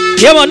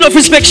leave. Yeah, man. Enough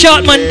respect,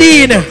 short man,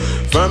 Dean.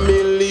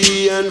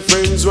 Family and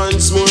friends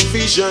once more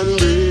fish and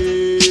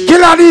bread.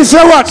 Killer D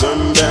say what?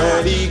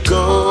 Somebody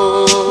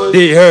call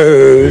the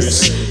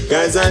hearse.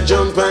 Guys I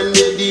jump on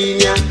the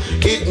dinya.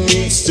 It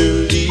needs to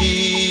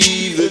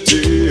leave the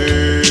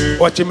dirt.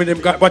 Watch him in them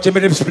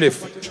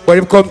spliff. But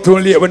him come too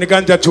late when the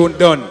ganja tune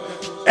done.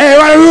 Hey,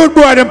 what a rude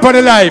boy them for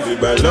the life.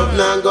 But love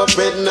now go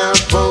fed now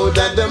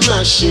powder the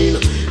machine.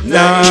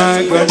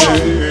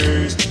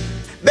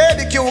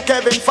 Baby Q,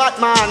 Kevin, Fat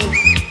Man,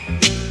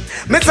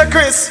 Mr.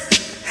 Chris,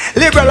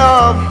 Libra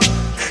love,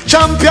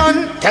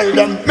 champion, tell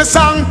them me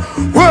song,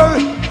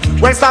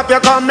 well stop your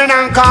coming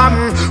and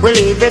come. We're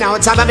leaving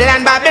out of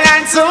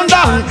Babylon soon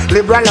done.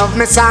 Libra love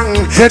me song.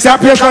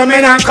 Stop your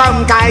coming and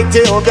come.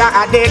 Ethiopia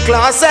are the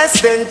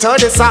closest thing to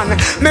the sun.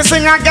 Me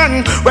sing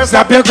again. Well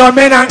stop your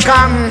coming and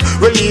come.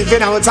 We're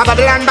leaving out of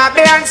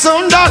Babylon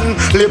soon done.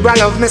 Libra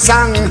love me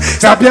song.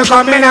 Stop your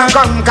coming and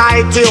come.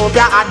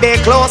 Ethiopia are the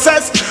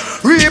closest.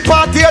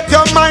 Repatriate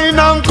your mind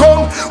and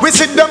come. We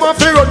sit them off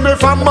the road me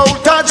from out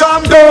a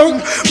jam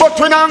down. But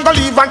we not gonna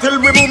leave until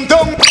we boom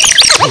down.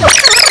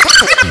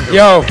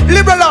 Yo.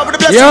 Libra love with the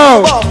blessing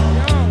above.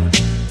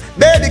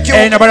 Baby Q.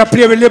 Ain't nobody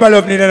play with Libra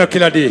love need no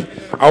killer day.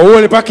 I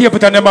hold the packet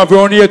up and them have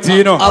around 18,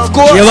 you know. Of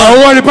course. Yeah, I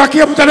hold the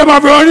packet up and them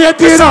have around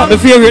 18, you know. My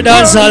favorite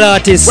dancehall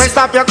artist. Well,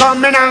 stop your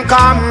coming and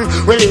come.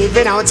 We're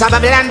leaving out of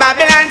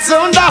Babylon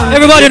soon done.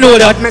 Everybody know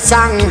that. Me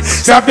song.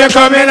 Stop your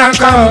coming and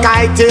come.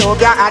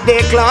 Ethiopia are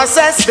the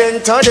closest thing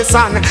to the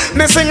sun.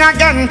 Me sing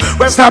again.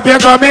 Well, stop your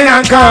coming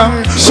and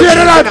come. Share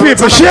the life,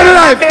 people. Share the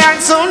life.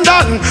 Babylon soon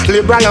done.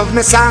 Libra love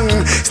me song.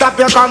 Stop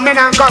your coming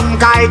and come.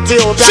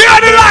 Ethiopia share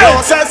the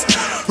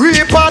life.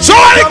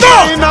 Repatriate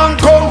and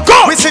come.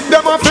 We sit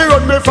them off the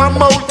road me from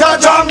out a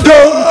jam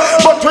down.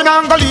 But we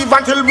not gonna leave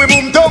until we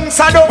boom down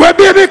saddle. Where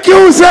baby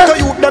Q say? So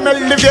you them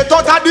elevate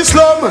out of the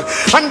slum.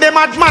 And them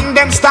madman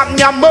them stop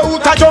me a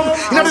mouth a jump.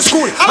 In the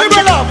school, I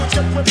will love.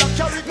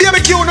 Baby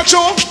Q no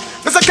show.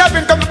 Mr.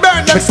 Kevin come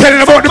burn them. I'm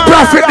telling about the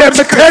prophet them,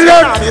 I tell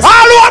them.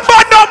 All who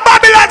abandon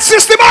Babylon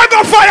system are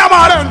gonna fire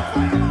man.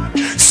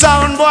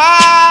 Sound boy,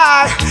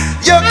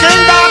 your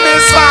kingdom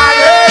is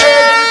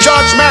falling.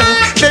 Judgment,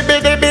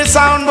 the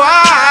sound boy,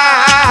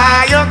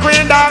 your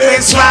kingdom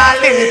is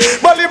falling.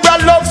 But Libra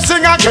love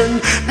sing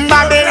again,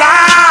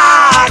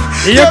 Babylon.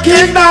 Your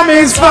kingdom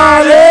is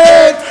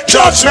falling.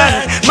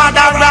 Judgment,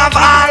 mother of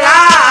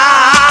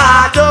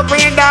Allah. Your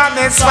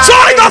kingdom is falling. So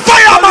I got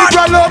fire man.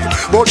 Libra love,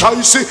 but I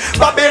see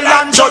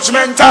Babylon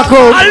judgment. I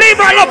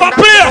Libra love a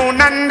player.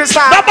 Don't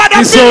understand.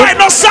 Nobody feel like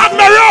no song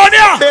around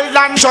here.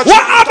 Babylon judgment.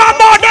 What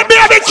about the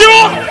baby Q?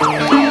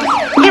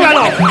 Libra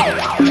love.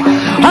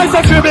 I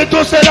say tribute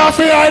to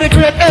Selassie, I the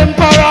great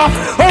emperor.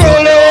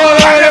 Holy,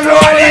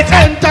 everyone is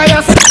entire.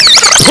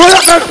 Pull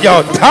up them.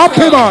 Yo, tap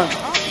him on.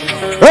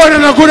 Oh, they're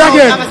not good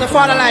again. I'm a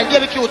father line,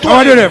 give it you.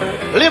 How do them?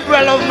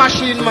 Libra love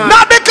machine, man.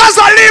 Not because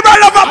a Libra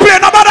love a play.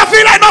 Nobody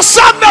feel like no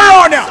song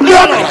around here.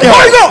 Here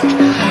we go.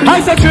 I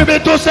say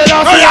tribute to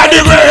Selassie, I the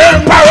great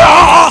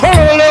emperor.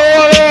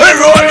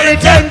 Holy,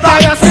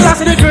 entire.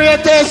 Selassie the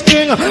greatest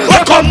king.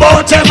 Welcome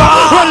out ever.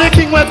 Only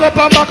king wake up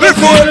and back. We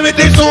fool with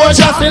the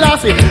soldier.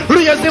 Selassie,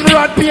 raise him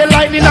rod, pay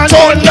lightning and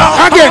thunder.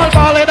 Again.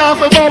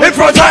 In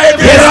front of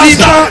every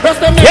rasta.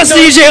 Yes,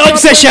 DJ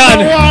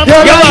Obsession. Yeah,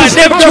 man,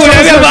 them two,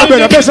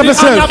 remember. Best of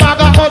yourself.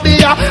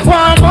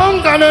 One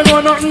monk and they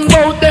know nothing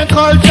about their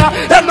culture.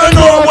 Them don't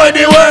know what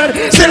the word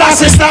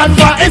Selassie stand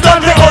for. It's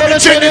on the Holy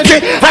Trinity.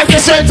 Like the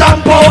strength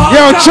and power.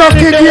 Yo, Chuck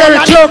in here,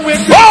 Chuck.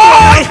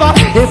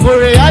 If for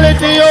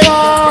reality you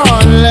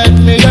want, let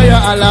me hear you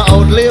all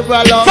out,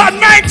 Libra love. For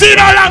 19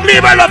 how long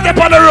Libra love them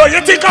on the road?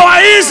 You think our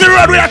easy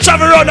road we are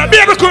travel around?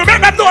 Baby cool,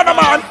 make them know the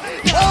man.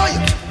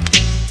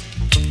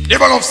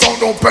 Libra love sound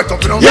don't pet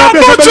up, you know. Yeah,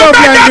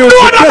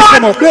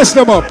 bless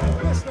them up.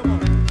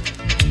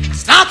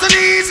 It's not an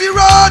easy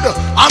road.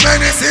 How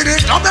many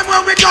cities come them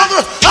when we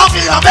juggle? How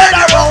feel I beg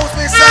the roads,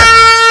 me say.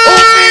 Who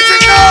feeds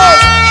it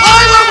knows?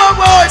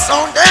 Why,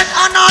 sound dead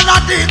and all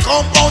of the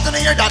compounds in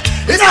the ear that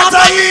it's not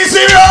an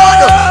easy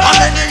road. How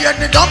many hear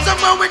the dumps them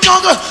when we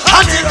juggle?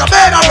 I think I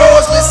beg the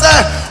roads, me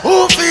say.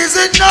 Who feeds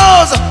it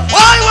knows?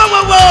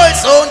 Why,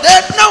 sound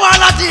dead now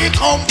all of the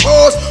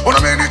compounds. What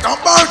I mean, it come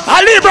back.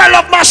 A Libra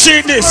love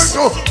machine this.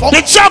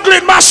 The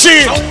juggling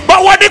machine.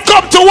 But when it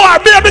come to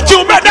war, baby,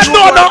 you make them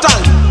know now.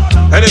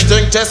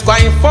 Anything just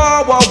going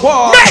forward,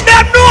 war. Make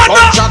them know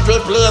now. Chat will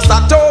place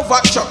that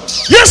over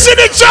church. You see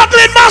the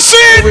juggling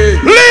machine?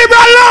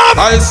 Libra love.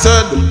 I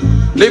said,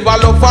 Libra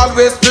love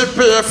always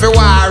prepare for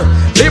war.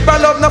 Libra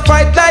love no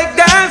fight like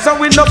dance, and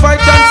we no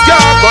fight and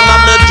scar. Gonna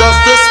make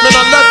justice, me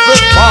no let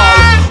it fall.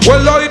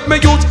 Well, Lord, me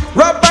youth,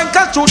 rob bank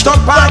and shoot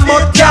up on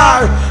mud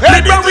car.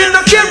 Libra will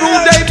not care who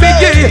they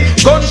begin.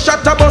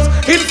 Gunshot a bus,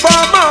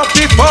 informer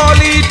before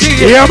it.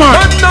 Yeah,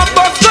 man. And no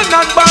bus,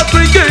 and bad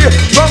brigade.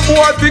 From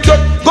war we got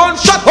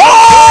gunshot.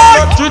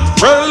 Not it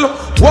well.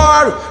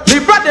 War,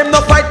 Libra them no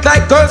fight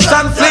like girls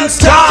and fling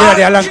stars.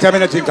 Yeah, a long time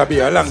in the drink a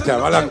beer, a long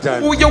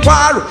time. Who you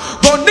are?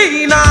 Gun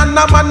in and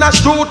a man a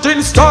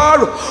shooting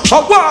star.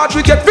 Award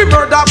we get we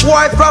murder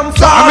boy from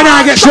far. I'm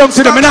not get drunk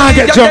today, I'm not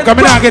get drunk, I'm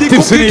not get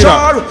tipsy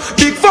either.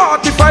 Big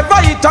 45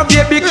 fight and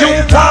baby Q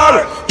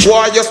par.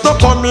 Boy, you still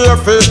come here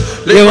for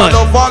Libra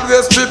love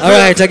always people.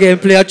 Alright, again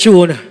play a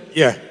tune.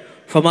 Yeah.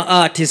 From an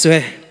artist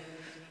where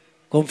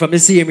come from the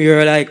same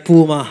era like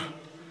Puma.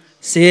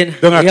 Saying,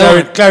 don't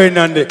have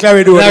Clarendon.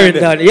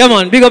 Yeah,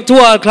 man. Big up to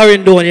all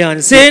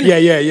Clarendonians. Saying, yeah.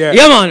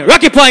 Yeah, man.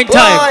 Rocky Point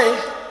time.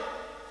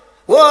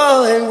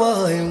 Whoa.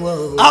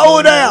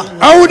 Out there.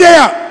 Oh,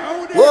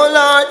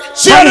 Lord.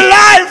 See you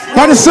alive.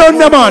 On the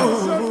Sunday, man.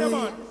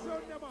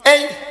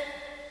 Hey.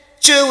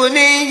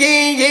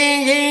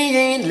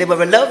 Live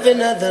a love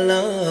another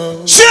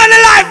love. See you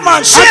alive,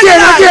 man. See you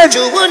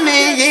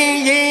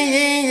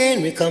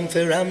alive. We come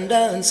for Ram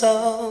dance.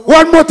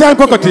 One more time,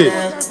 Cocotti.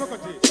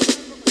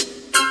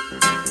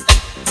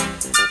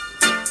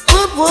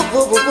 You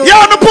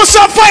want to put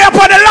some fire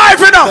upon the life,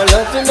 you know.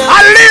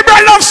 And Libra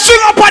love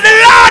swing up on the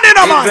land, you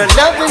know, man.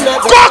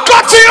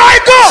 Cocotti, I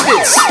go.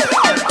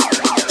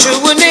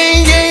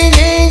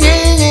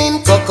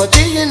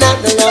 Cocotti,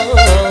 not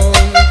alone.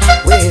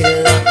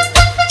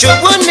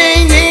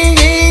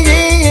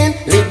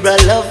 Libra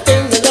love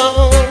in the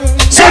Lord.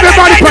 So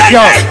everybody put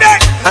your.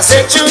 I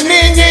said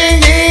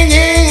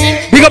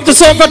Big up the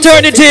Soul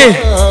Fraternity.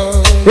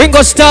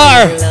 Ringo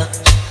Starr.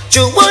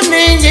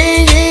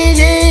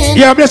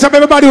 Yeah, bless up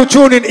everybody who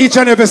tune in each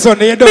and every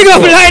Sunday. Big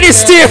up Lady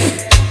Stiff.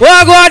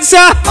 What go on,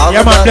 sir?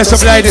 Yeah, man, bless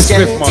up Lady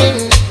Spliff,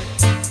 man.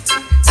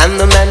 And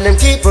the man them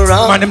keep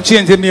around. Man, them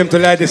change the name to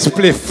Lady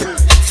Spliff.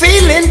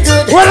 Feeling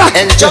good,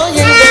 enjoying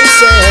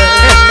themselves.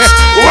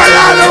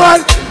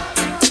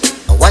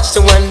 Watch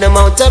the one them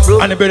out of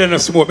room. And the better than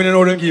smoke. I don't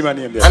know them give my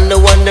name there. And the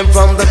one them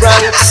from the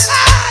Bronx.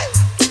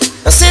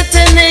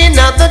 Sitting in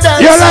at the dance.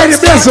 You're lying,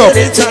 bless up.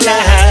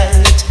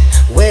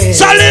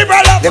 So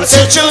Libra love. Them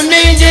say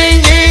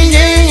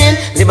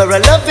Libra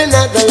loving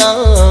at the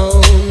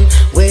long.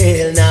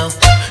 Well now,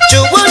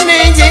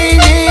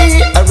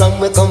 around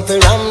we come for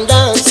Ram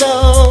dance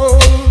song.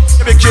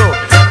 Big you,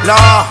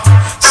 la,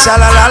 sha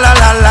la la la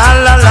la la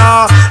la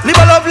la.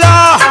 Libra love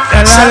la,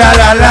 sha la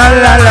la la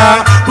la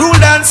la. Rule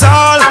dance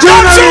all.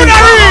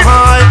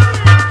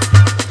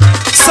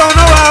 So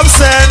no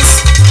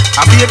absence.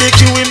 A baby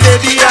Q in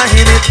baby I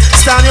hit it.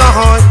 Stand your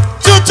heart.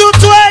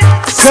 222.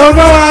 So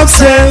no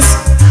absence.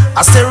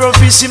 A stereo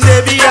fish in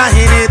baby I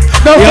hit it.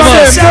 No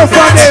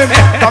for them.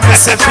 Come and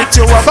say fit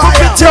you up.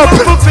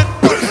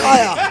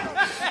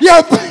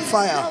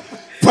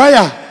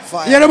 Fire.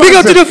 Yeah, big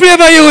up to the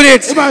flavor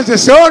unit. The man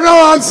says, so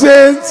no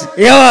absence.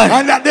 Yeah, man.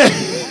 And that day.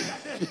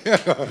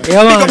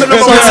 Yeah, man.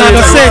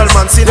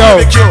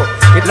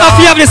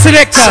 After you have the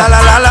selector.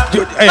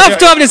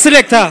 After you have the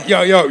selector.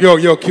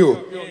 Yo, Q.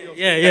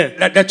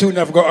 Yeah. That tune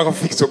I've got to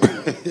fix up.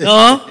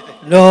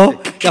 No.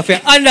 You have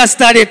to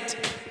understand it.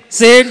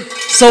 See?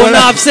 Sound no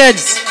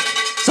absence.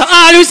 So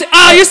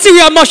you see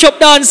we are mash up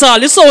dance all.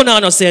 The sound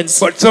no sense.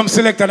 But some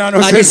selector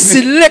no sense.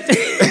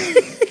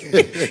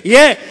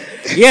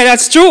 Yeah,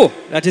 that's true.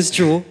 That is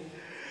true.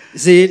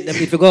 See,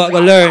 if you go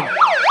learn.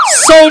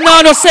 Sound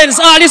no sense.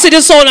 All you see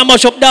the sound and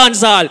mash up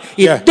dance all.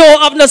 It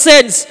don't have no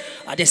sense.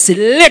 And the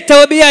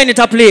selector behind it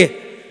to play.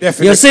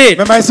 Definitely. You see?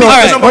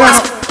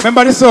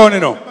 Remember the sound, you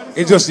know.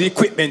 It's just the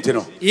equipment, you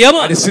know. Yeah,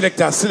 man. And the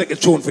selector select the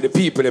tune for the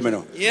people, you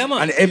know. Yeah,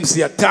 man. And the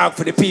MC attack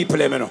for the people,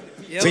 you know.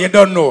 Yeah, so man. you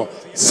don't know.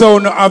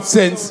 Sound no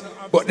absence,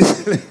 but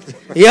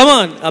yeah,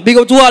 man. A big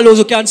up to all those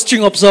who can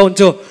string up sound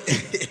too.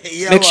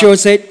 Make sure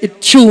say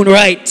it tune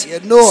right. You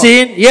know.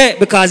 See? Yeah,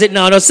 because it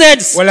now no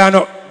sense. Well, I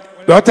know.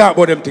 We'll talk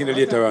about them things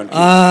later on.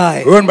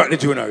 Aye. Run back the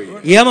junior.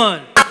 Yeah,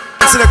 man.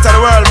 Select the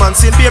world, man.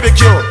 See baby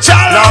Q.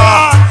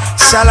 Shala,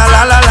 shala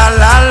la la la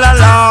la la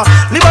la.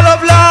 Libra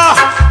love la.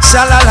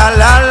 Shala la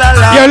la la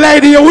la. Yo,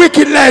 lady, you're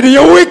wicked, lady.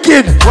 You're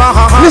wicked.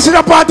 Listen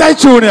to part I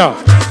junior.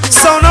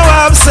 So no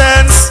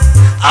absence.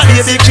 I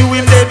baby Q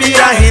him they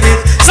behind it.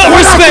 So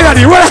respect.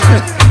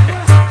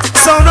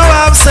 So no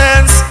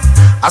absence.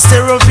 I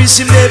stereo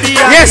fish him they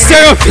behind it. Yes,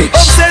 stereo fish.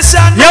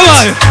 Obsession. Yeah,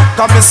 man.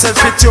 Come myself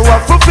fit you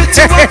up, fit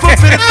you up,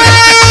 fit it.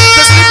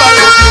 Just Libra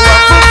love you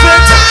up,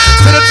 fit.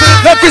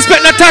 Love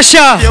respect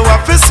Natasha. You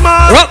are for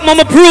smart. Rock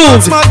mama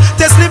approved. Smart.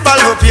 Just Libra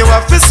love you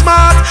are for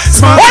smart.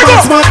 Smart,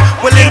 smart.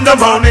 Well in the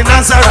morning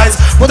as I rise.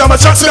 Put on my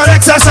trucks and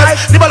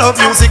exercise. Libra love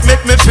music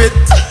make me fit.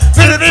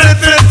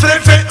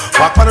 Fit.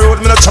 Walk on the road,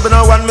 me not chopping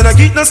no one, me not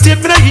eat no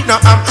steak, me not eat no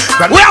ham.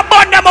 We are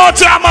burn them out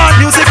here, man.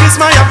 Music is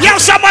my app. Yeah,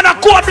 someone a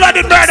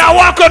cold-blooded murder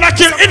walk on and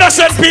kill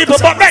innocent people,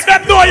 but make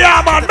them know,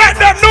 yeah, man. Make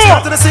them know.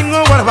 Start to the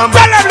single one of them.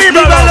 Tell them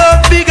Libra love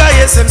bigger,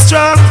 yes, I'm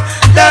strong.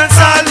 Dance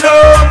all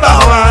number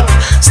one.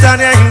 Stand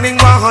here, hinging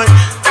one.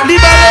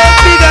 Libra love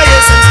bigger,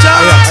 yes, I'm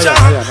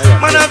strong.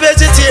 Man a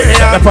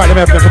vegetarian. The part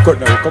them have to cut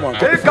now. Come on.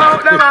 Take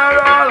out them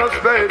all of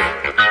space.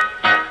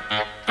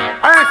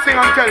 I sing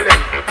and tell them.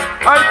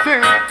 I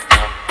sing.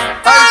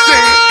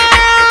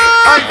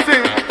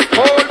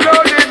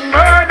 Cold-blooded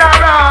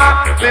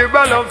murderer.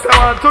 Libra love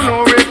someone to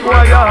know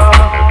require.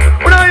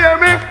 When I hear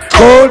me,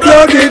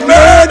 cold-blooded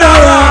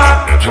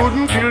murderer.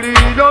 Shouldn't kill the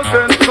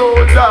innocent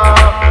soldier.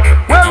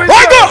 Where we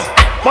go?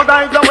 But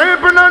I go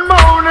weeping and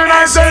moaning.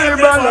 I say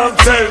Libra love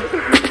say.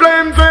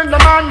 Flames in the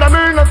man, them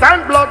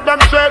innocent blood them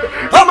shed.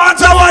 No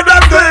matter what them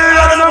do,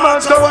 no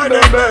matter what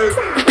them do.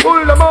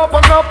 Pull them up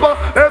and up,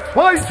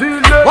 XYZ.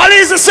 Well,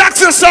 he's a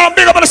Saxon song,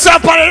 big up on the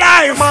sound for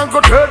life. Man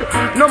got head,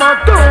 no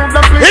matter who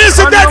them please.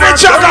 He's a deadly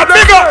chugger,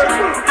 big up.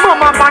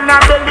 Mama banana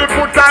belly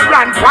put a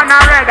grand pan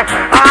a red.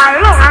 I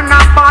love and a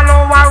ball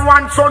over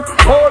one son.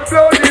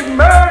 Cold-blooded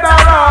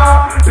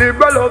murderer.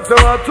 Libra love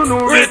the one to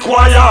know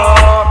require.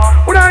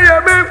 When I hear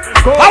me,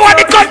 I want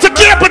to come to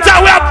Capital,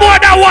 we have more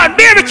than one.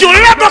 Baby Q,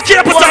 let go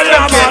Capital,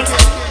 yeah, man.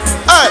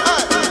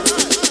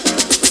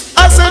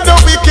 I said the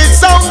wicked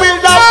sound will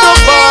have to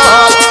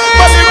fall,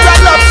 but Libra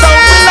love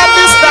sound will have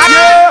to start.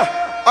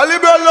 yeah, a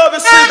Libra love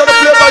is sweet on the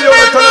flavor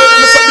unit.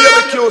 And Mr.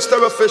 Baby Q,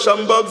 stereo fish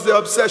and bugs the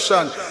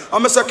obsession.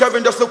 And Mr.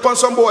 Kevin just look on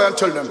some boy and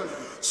tell them.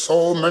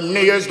 So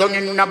many years down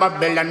in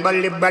Babylon, but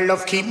Libra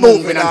love keep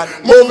moving on.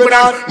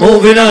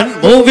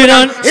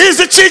 He's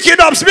the cheeky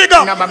dubs, big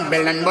up.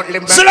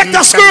 Select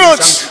the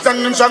Scrooge.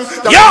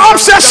 Your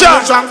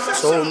obsession.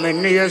 So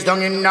many years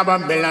down in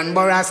Babylon,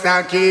 but I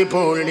still keep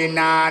holding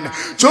on.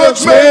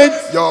 Judgment,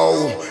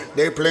 yo,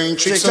 they playing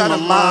tricks on my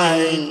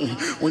mind.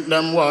 With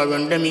them war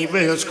and them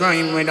evil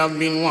crime when I've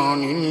been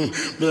warning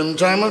them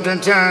time after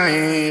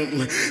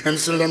time, and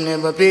still them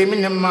never pay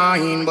me the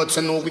mind. But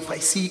I know if I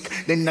seek,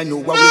 then I know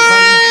what we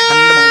find.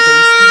 And the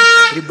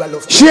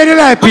mountains steep. Share the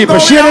life, people.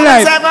 Share the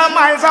life. 7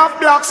 miles of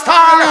black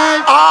star.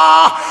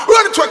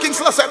 We're the twerking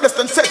slash at best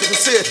and set it to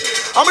see it.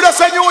 I'm going to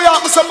say New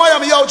York, Mr.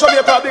 Miami, yo,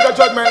 Jamaica, bigger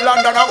judgment,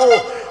 London,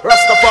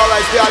 Rastafari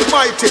is the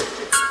Almighty.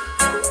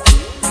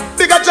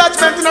 Bigger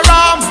judgment in the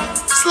Ram.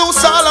 Slew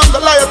Salam,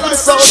 the lion of the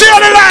soul. Share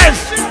the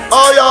life.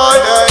 Oh,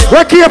 yeah.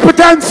 Where can you put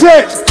on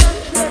set?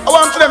 I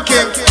want them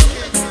king.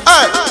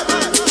 Hey.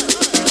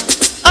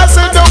 I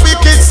said the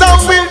wicked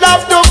sound will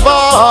have to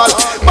fall,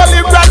 but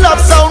Libra love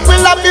sound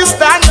will have to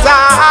stand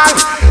tall.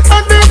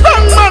 And the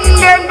bang man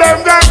them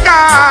can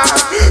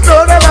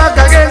no they back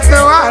against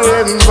the wall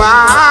and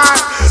fall.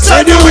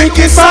 So the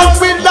wicked sound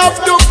will have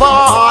to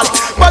fall,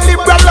 but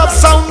Libra love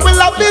sound will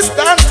have to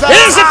stand tall.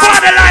 Here's the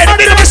father line,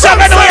 big up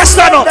yourself, I know you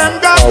stand up.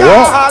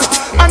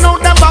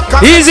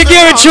 Easy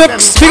Gary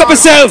Chooks, pick up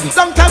yourself.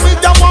 Sometimes we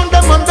don't want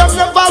them and them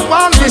never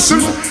want to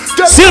listen.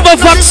 Silver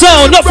Fox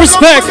sound, not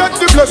respect.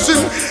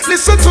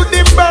 Listen to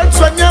the birds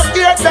when you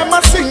hear them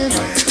a sing.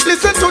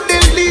 Listen to the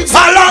leaves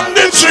along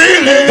the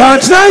tree.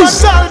 That's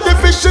nice. And all the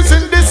fishes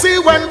in the sea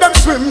when them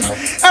swim.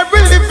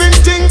 Every living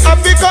thing have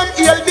become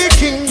hail the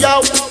king, yo.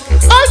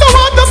 All the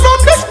water from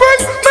the spring,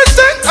 me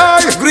sing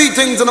I.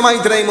 Greetings in the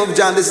mighty name of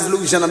John. This is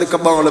Lucian and the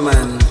Kabbalah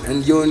man,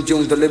 and you're in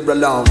tune to Libra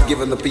love,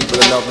 giving the people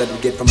the love that we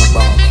get from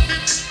above.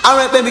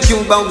 Alright, baby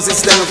Q, bounce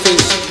this down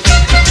fish.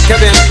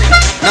 Kevin,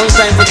 now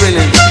time for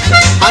grinning.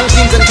 All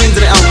kings and queens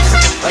in the house.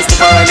 That's the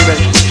power anyway.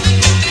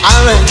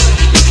 Alright,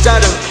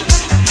 Shadow.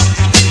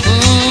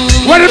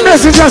 What did the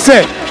messenger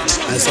say?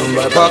 I saw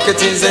my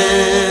pocket is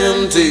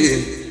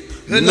empty,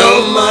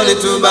 no money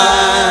to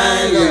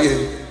buy.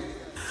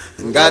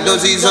 And God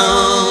knows he's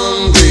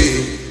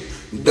hungry.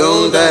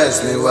 Don't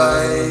ask me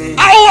why.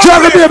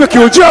 Juggle, baby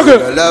Q, juggle.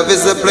 Love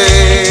is a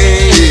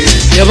play.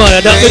 Yeah,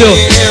 man, that's what we do.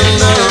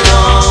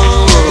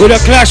 With a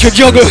clash of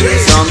juggle.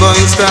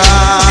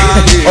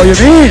 Oh, you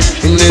mean?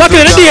 Back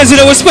in the days,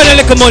 we spend a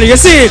little money. You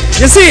see it?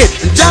 You see it?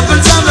 Have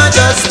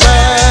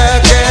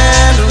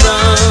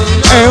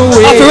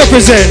to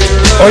represent.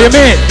 Oh, you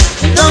mean?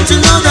 Don't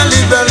you know that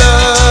Libra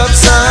love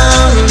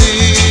sound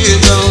lead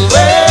the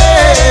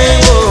way,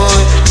 boy?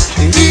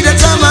 You need a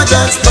time I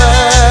just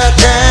back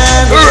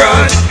and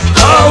run.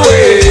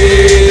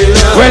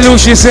 Tell who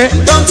she say.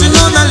 Don't you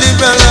know that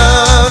Libra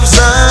loves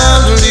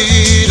and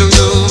lead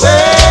the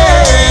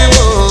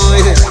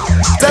way?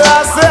 Tell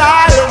us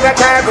I live at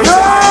every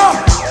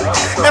time.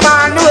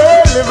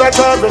 Emmanuel live at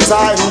every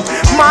time.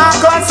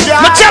 Marcus,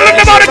 yeah. I'm telling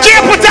them about the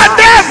game, put at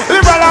them.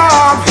 Libra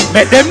love.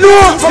 Make them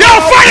know. Yo,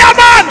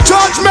 fireman.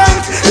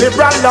 Judgment.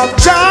 Libra love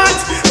chant.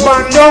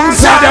 Man don't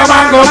say the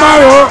man go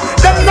marrow.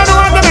 Them don't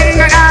know what they mean.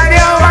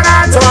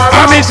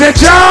 I miss the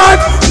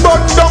chant.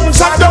 But don't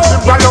say the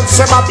Libra love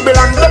say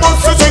Babylon. They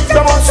must say sick,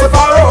 they must say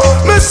borrow.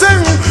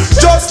 Listen,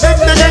 just in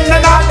the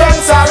beginning of them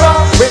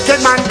sorrow. Wicked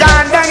man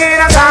gone down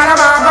in a sorrow.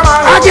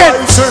 Again.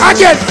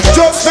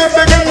 Just in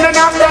the beginning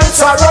of them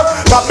sorrow.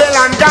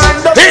 Babylon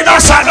gone down in a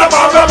sorrow.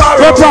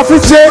 What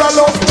prophet say?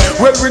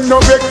 Well, we no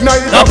make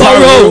night no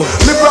borrow.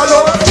 Libra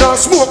love, no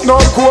smoke, no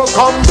coke,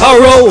 come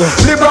borrow.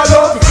 Libra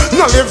love,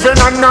 no living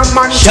on a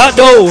man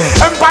shadow.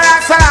 Empire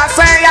say I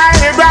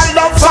Libra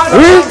love for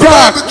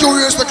the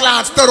curious the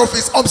class, third of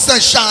his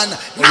obsession.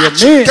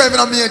 Kevin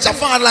and me and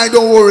Jafar line,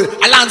 don't worry.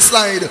 A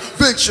landslide,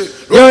 victory.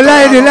 Yo,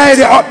 lady,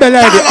 up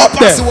there.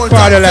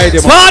 Father lady.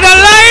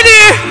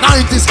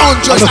 90s,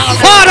 100s.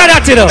 Father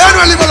that you know.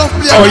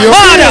 Oh, you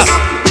father.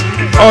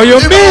 Oh, you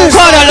mean?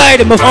 Father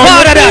lady, my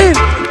father that.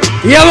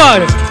 Yeah,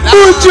 man.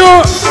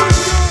 Bujo.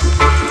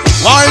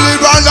 My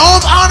Libra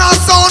love and a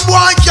sound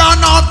boy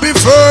cannot be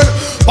fair.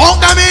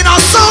 Punk them in a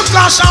sound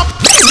clash up.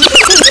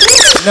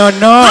 No.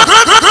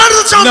 Can't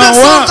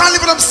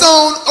live with them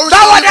sound.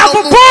 That one have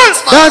a pull.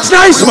 That's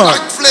nice, man.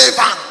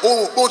 Flavor.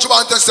 Oh, don't you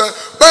want to say?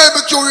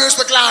 Baby curious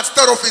the class,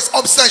 third of his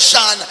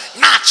obsession.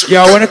 Natural.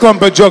 Yeah, when it comes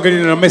to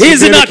juggling, don't mess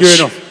with BBQ, you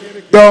know.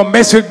 Don't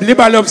mess with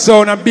Libra love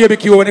sound and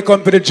BBQ when it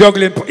comes to the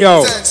juggling.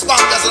 Yo.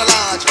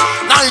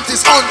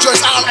 90s,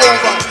 100s, all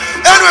over.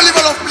 Anyway,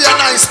 Libra love play a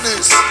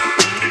niceness.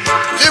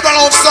 Libra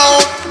love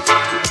sound.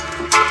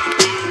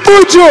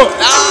 Bujo.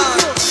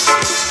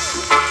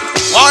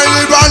 Why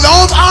Libra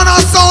love and a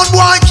sound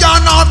boy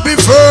cannot be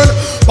fair.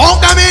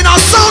 Punk them in a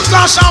sound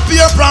clash up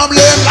your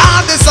problem.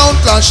 Land the sound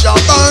clash up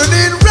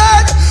burning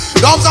red.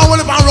 Dubs are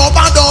willing and rub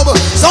and dub.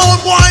 Sound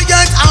boy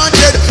get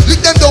haunted.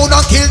 Lick them down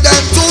and kill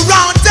them to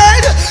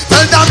rounded.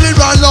 Tell them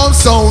Libra love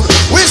sound.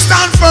 We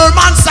stand firm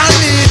and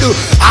solid.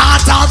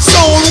 Heart of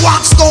sound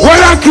wax go. Well,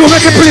 thank you,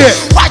 make it play.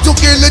 Why to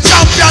kill the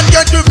champion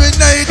get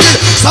eliminated?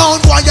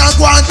 Sound boy and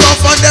go and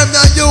tough and them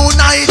not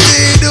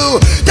united.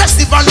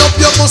 Festival up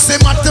your must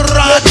say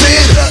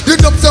materated. The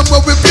dubs them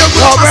where we play with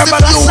massive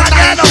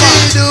united.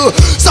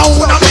 Sound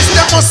of this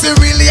them must say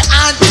really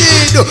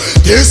anted.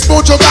 This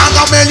Bujo gang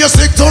a man you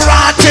sick to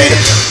rotted.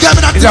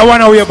 It's a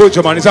one-away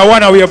Bujo, man. It's a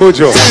one-away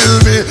Bujo. Tell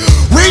me,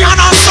 we are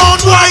not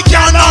sound boy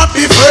cannot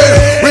be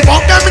fair. We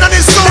pump them in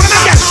the sound.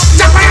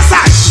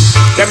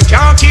 Them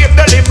can't keep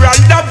the liberal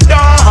love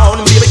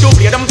down. Baby, you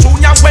play them tune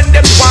when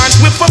them want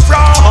with a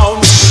frown.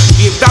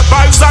 Give the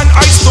vibes and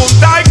I stood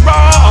die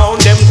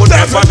ground. Them could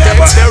never take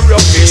the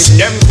rubbish,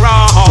 them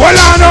crown. Well,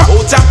 I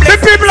know. The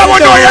people that want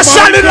to know you're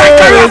solid like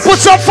a rock,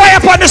 put some fire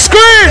up on the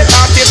screen.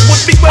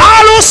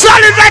 All who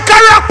solid like a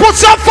rock, put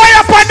some fire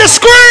up on the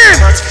screen.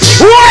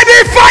 Why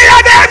the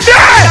fire them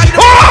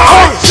there?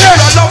 Oh! I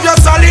love you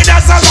solid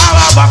as a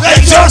lava.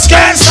 They just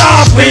can't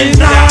stop me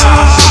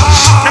now.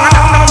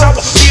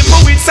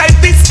 People will say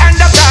this and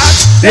that.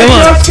 They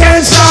just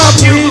can't stop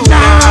me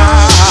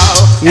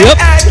now. Yep.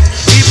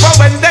 People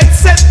when they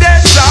set their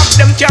job,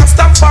 them can't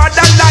stop for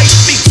the life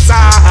big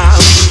sound.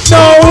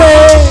 No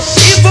way.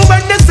 Even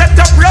when they set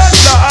up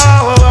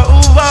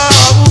roadblocks.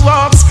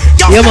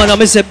 Yeah, man,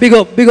 I say big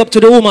up to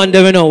the woman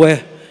there, you know,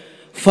 where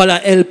follow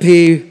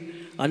LP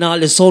and all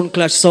the sound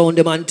clash sound,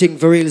 them and thing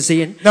for real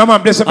scene. No,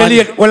 man, bless up the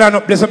lady. Well, I know,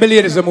 bless up the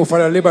ladies that move for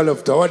the Libra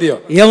love to. What do you?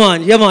 Yeah,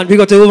 man, big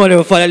up to the woman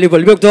who follow Libra.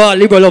 Big up to all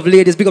Libra love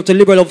ladies, big up to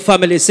Libra love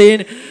family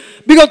scene.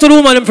 Big up to the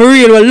woman for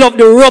real who love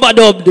the rubber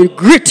dub, the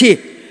gritty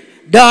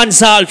dance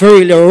hall for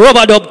real, the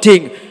rubber dub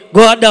thing.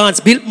 Go out dance,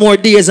 build more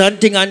days and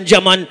thing and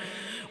jam and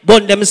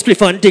bun them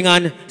spliff and thing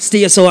and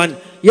stay so on.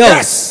 Yo,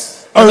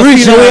 yes,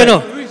 original, you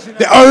know.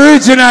 The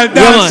original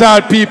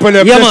dancehall people,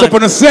 they bless up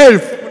on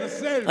themselves.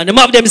 And them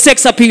have them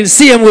sex appeal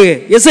same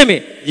way. You see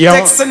me? Yeah.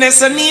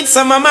 Sexiness, I need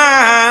some of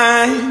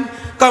mine.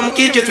 Come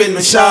kick it with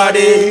me,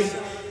 shawty.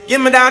 Give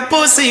me that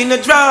pussy in the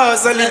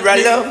drawers, a little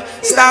love.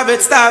 Stab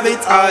it,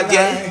 oh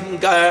yeah,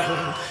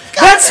 girl.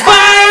 That's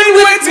fine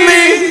with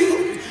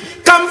me.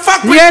 Come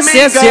fuck with me,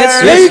 girl.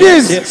 Yes.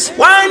 Ladies.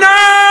 Wine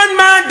on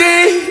my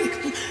dick.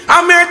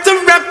 I'm here to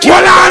rock you.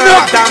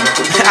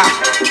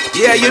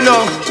 Yeah, you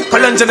know,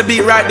 Colon's on the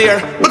beat right there.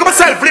 Look at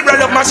myself, Libra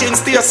love machine,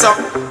 stay up.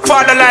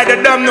 Father like the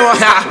dumb know.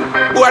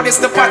 Boy, this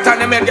the pattern,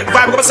 they make it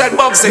vibe. Look at myself,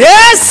 Bugsy.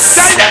 Yes!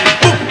 Tell them,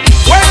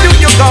 where do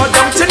you go?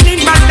 Don't you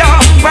need my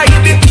dog,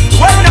 baby?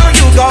 When are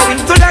you going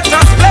to let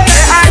us play?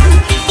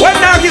 When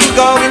are you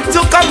going to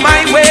come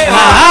my way?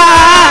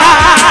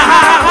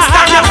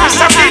 Stand up for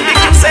something, you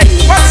can say,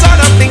 what sort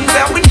of things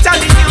that we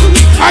telling you?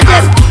 I've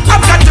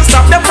got to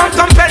stop them from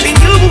compelling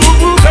you,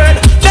 girl.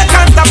 They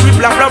can't stop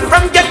Libra love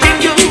from getting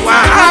you.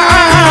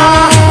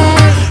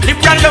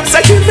 Libra love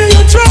say, give me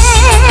a try,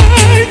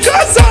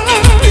 cause I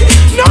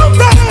know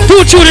that.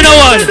 Two tune in a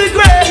one.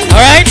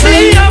 Alright?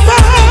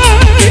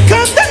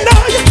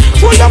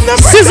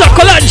 Scissor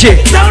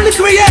Kalanji. Only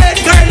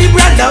create, girl,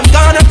 Libra love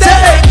gonna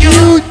take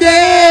you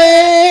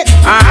there.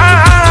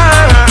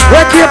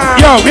 Wake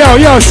up,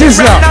 yo,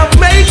 Scissor. Love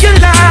make your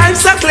life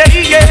so clear,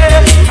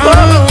 yeah. Tell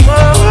the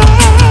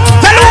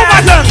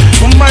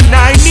woman, woman,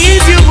 I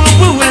need you,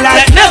 boo,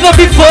 like never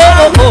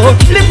before.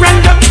 Libra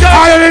love gonna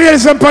all the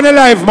ladies up on the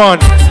live, man.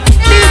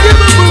 need you,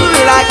 boo,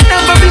 like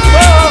never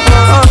before.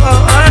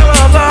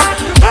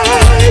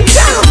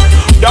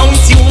 Don't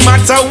you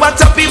matter what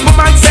the people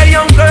might say,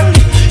 young girl.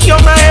 You're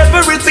my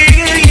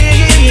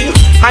everything.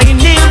 I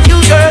need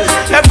you, girl,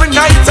 every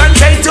night and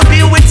day to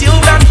be with you.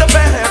 That's the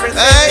best.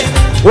 Hey.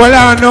 Well,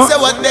 I know. Say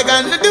what they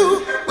gonna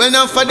do. Well,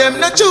 not for them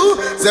not true.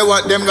 Say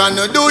what them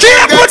gonna do.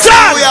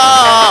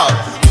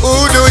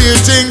 Who do you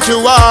think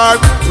you are?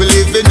 We're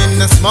living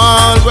in a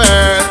small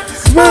world.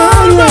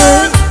 Small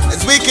world.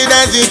 As wicked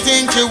as you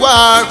think you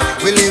are,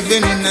 we're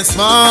living in a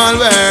small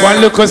world. One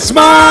look a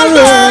small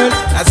world.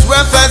 As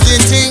rough as you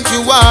think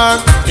you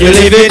are, you're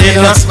living in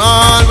a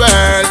small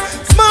world.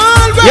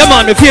 Small world. Yeah,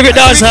 man, the favorite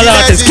dancehall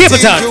artist, keep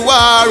it on.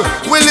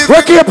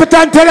 What keep it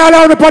on? Tell all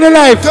on upon the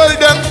live. Tell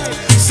them,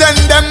 send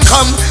them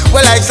come.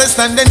 Well, I just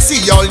stand and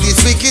see all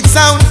these wicked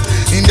sound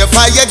in the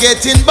fire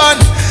getting burned.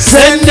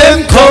 Send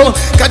them come.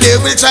 Cause they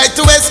will try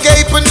to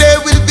escape and they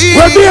will be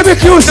again.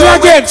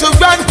 To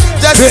run.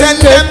 Just send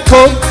them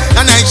come.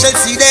 And I shall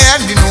see them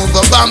handing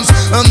over bombs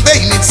and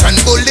bayonets and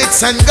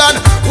bullets and gun.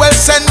 Well,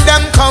 send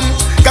them come.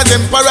 Cause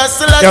Emperor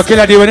Celeste. Yo,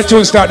 Killer D, when the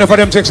tune start, no for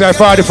them takes like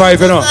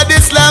 45, you know.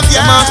 Islam,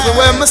 yeah. Master,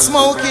 where I'm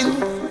smoking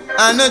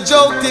and a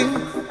joking.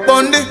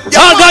 Bundy.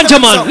 Ganja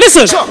man,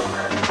 listen.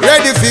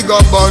 Ready figure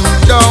bun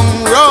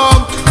down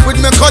rum. With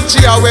me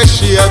country away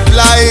shape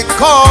like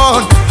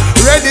corn.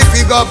 Ready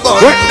figure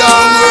bun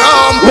down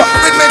rum.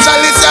 With me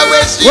chalice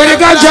away shape when the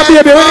ganja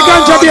baby, when the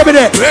ganja baby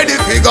there. Ready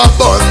figure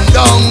bun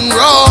down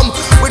rum.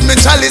 With me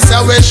chalice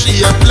away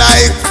shape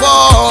like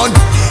corn.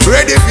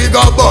 Ready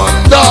figure bun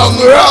down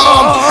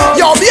rum.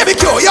 Yo, baby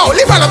Q, yo,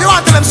 leave all of you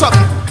want to tell them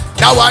something.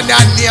 That one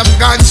that name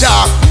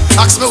ganja.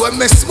 Ask me when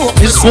me smoke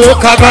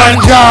a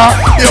ganja.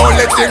 The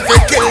only thing to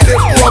kill the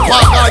poor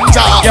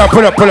ganja. Yeah,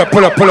 pull up a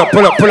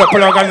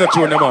ganja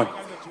tune, man.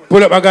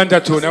 Pull up a ganja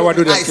tune. I want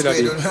to do that, Killer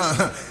D.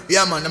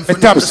 Yeah, man, I'm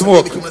top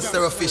smoke.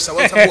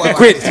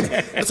 Quit.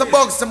 It's a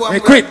box, some boy.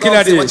 Quit,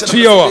 Killer D.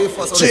 3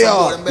 hours. 3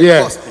 hours.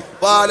 Yeah.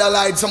 But I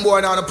lied, some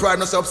boy down the pride,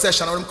 no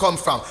obsession, where them come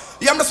from.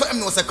 Yeah, I'm just what him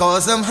know, say,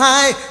 cause I'm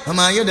high, I'm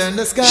higher than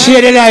the sky.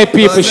 Share the light,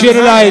 people, share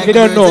the light, you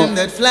don't know.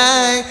 That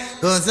fly,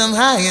 cause I'm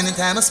high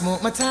anytime I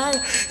smoke my tie.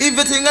 If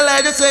you think I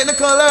like just ain't the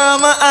color of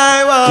my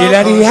eye.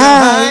 Killer D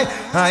high.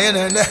 Higher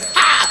than the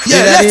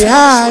Killer D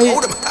high.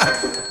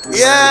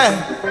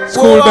 Yeah.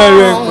 School bell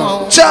ring.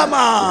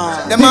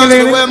 Chama. Them ask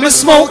me when me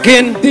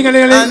smoking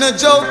and a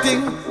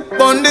joking.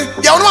 Bundy.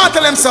 Yeah, I don't want to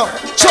tell them so.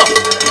 Chop.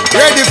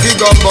 Ready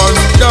figure bun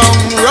down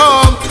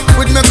rum.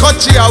 With me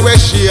country away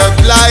shape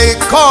like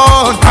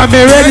corn. I'm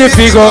ready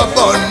figure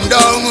bun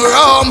down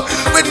rum.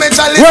 With me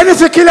chalice. When is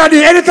the Killer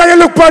D? Anytime you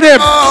look for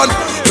them.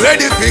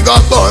 Ready figure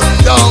bun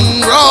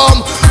down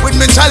rum. With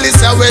me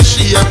chalice away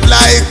shape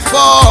like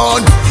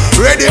corn.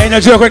 Ready. Ain't a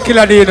joke with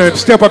Killer D, you know.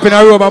 Step up in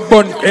a room and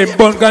bun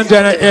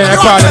ganja in a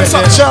corner.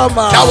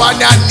 That one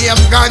that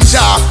name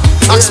ganja.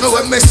 Ask me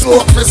when me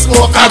smoke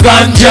a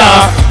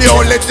ganja. The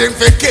only thing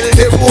for kill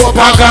the poor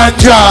a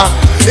ganja.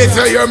 If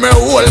you hear me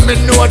hold me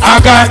note a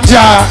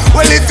ganja.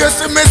 Well, if you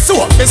see me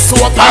soap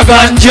a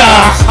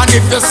ganja. And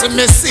if you see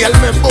me sail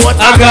me boat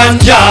a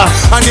ganja.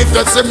 And if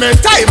you see me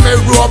tie me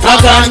rope a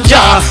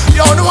ganja.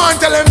 You don't want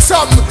to tell him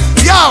something.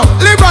 Yo,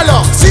 Libra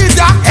love, see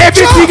that?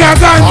 Everything a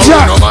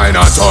ganja. I no mind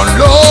a ton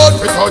load,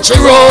 we touch the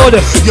road.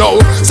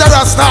 Yo,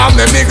 Sarah Star,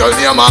 me middle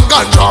name and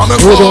ganja, me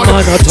code.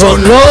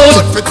 Ton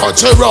load, we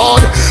touch the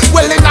road.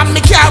 Well, in that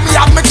me car, me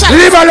have me check.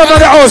 Libra love on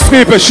the house,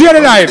 people, share the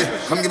life.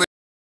 Come give me.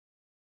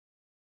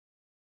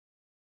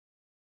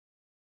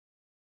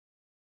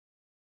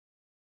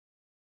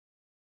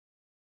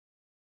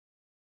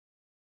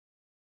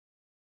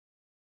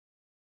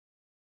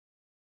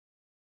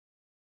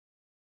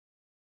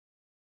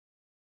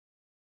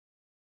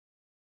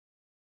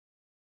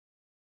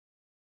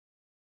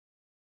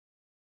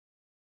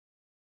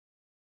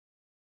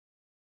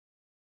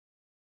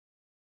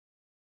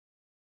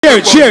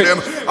 Cheer.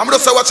 I'm gonna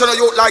say watching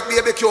you like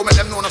baby Q, make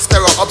them know no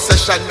stereo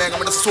obsession, man. I'm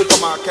gonna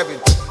Superman Kevin.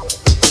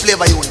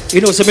 Flavor unit.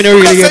 You know, so many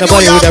really get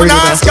nobody with a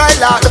reason.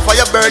 Skylight, the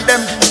fire burn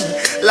them,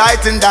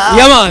 lighting down.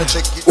 Yeah, man.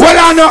 Well,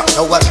 I know.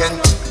 Now I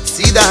can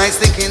see the high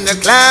stick in the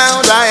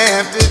cloud. I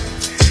have to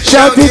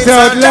shout it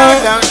out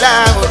loud.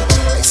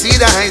 I see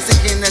the high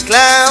stick in the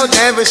cloud,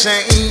 never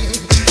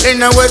shine. And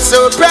I was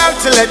so proud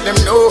to let them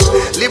know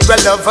Libra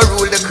love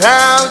rule the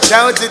crowd,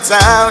 shout it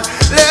out.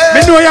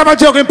 Me know you have a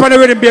juggling pan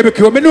with him, baby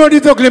Q. Me know the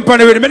juggling pan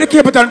with him. Me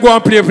keep it and go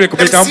and play for it and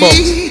box.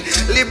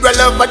 Libra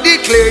love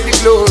declare the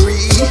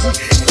glory.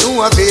 Do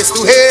a face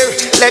to hair,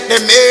 let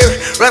them hear.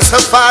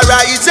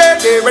 Rastafari is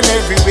there and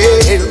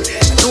everywhere.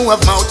 Do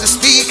a mouth to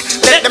speak,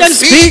 let them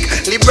speak.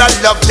 Liberal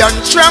love done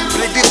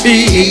trample the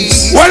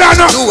beast. Well, I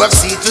know. You have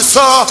seed to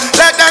sow,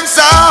 let them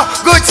sow.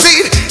 Good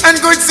seed and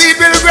good seed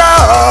will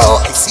grow.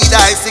 I see the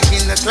Isaac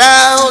in the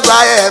clouds,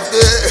 I have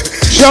to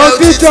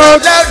shout it out.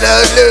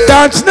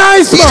 That's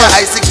nice, man. See the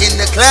Isaac in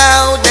the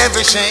cloud,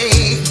 never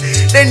shame.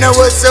 They know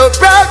we're so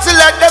proud to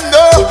let them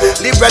know.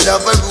 Liberal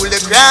love will rule the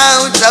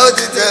ground, out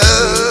the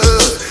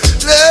door.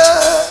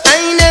 I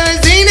ain't never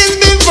seen this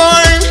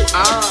before.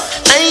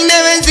 I ain't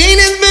never seen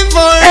this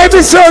before.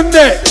 Every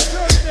Sunday.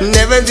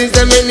 Never since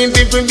so many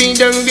people be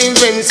down the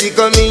fancy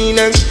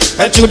coming. And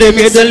to them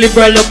made the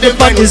liberal of the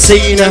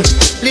fantasy.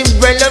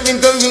 Liberal love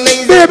in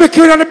combination. Baby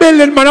kid on the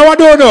building, man, I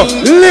don't know.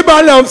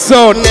 Liberal love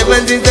sound.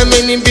 Never since so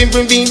many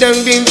people be down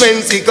the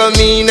fancy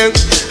coming.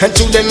 And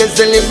to them is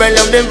the liberal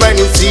of the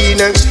fantasy.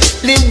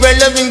 Liberal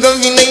love in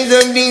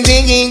combination.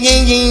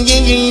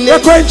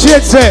 Look when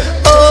shit say.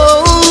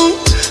 Oh,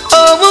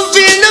 I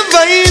feel the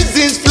vibes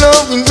is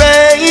flowing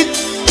right.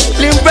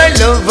 Liberal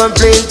love I'm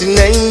playing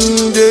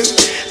tonight.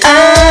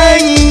 I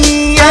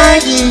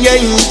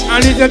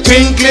need a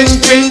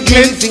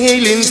twinkling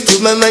feelings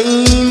to my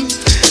mind.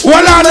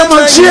 Well, I know,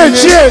 man, cheer.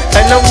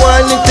 And I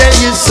want to tell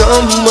you so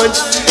much.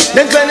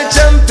 They're gonna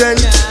jump and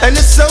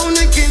the sound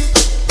again.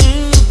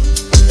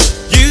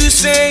 You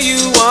say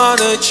you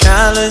wanna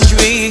challenge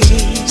me,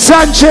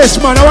 Sanchez,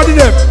 man, I want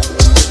them.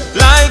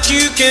 like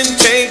you can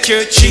take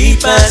your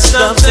cheap ass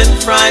stuff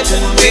and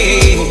frighten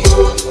me.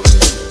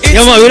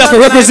 Yeah, man, we have to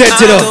represent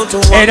it, though.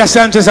 Hey, that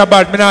Sanchez is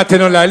bad, me not tell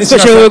no lie.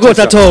 Especially when we go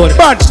to town.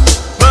 Bad.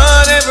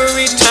 But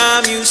every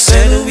time you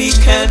said we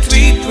can't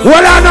reprove,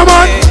 Well, I know,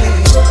 man.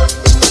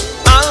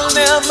 I'll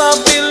never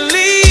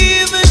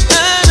believe it.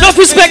 Enough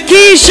respect,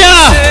 Keisha.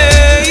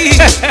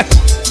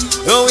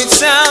 Though it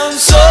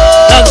sounds so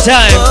long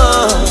time.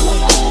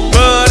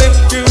 But if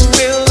you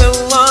really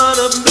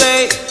wanna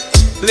play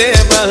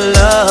liberal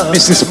love,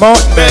 Mrs.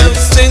 Martin, man.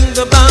 think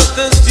about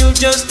this, you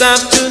just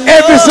have to know.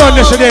 Every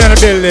Sunday should be in the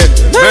building.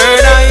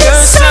 Murder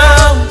your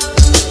sound,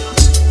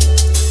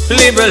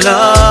 liberal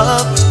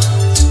love.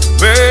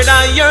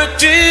 Murder your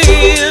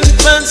dream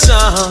and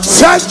song.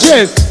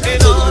 Sanchez.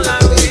 And all I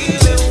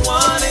really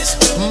want is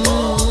to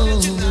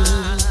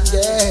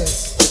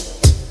yes.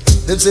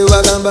 Them say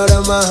welcome by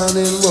the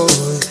morning,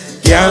 boy.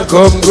 Can't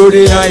come good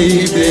in the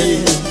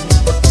evening.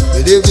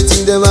 With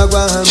everything them a go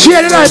on.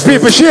 Share the night,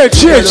 people. Share.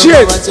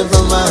 Watch them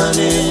from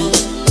morning.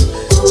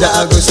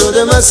 Jah go show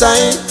them a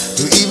sign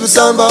to evil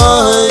sound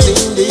boys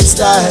in this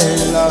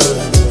style, Lord.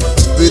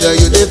 Whether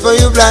you deaf or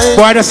you blind.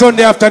 Boy, the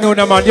Sunday afternoon,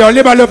 man. Yo,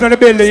 liberal love in the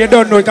building. You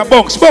don't know it.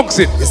 Bunks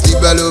it. Yes,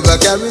 liberal love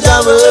carries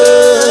a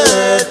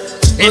word.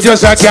 It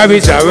just a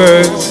carries a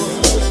word.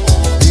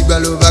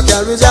 Liberal love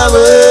carries a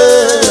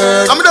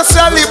word. I'm just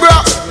saying,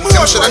 Libra.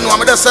 You should know.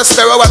 I'm just saying,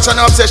 stereo watching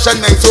obsession.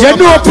 You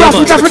know,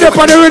 prophet of the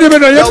on the rhythm. You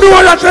know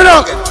that, you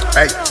know.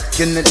 Hey.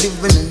 Can I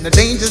live in the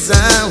danger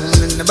zone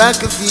in the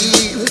back of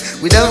field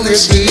without a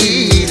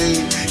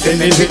shield?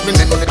 Can I live in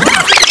the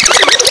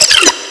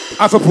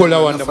I have to pull that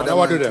one, man. I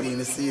want to do them.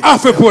 I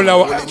have to pull that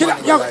one. I want to do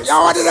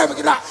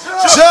them.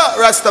 Sure,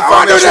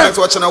 Rastafari is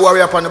watching a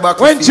warrior up on the back.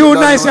 When too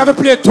nice, you have to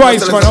play it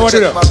twice, man. I want to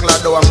do them.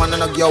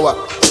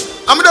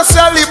 I'm just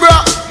saying,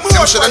 Libra.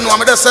 You should know.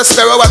 I'm just saying,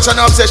 stereo watching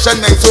obsession.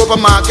 Next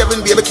open mark,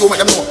 Kevin Baby Q, make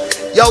them know.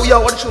 Yo,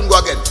 what tune go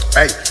again?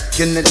 Hey.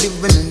 Can I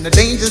live in the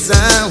danger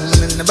zone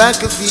in the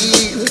back of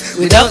field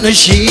without no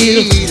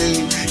shield?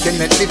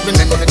 Can I live in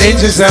the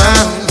danger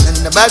zone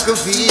in the back of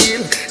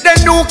field?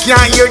 Then no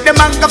can't hear the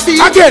man can feel.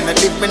 Again. Can I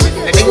live in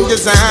the danger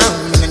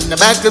zone in the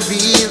back of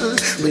field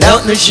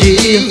without no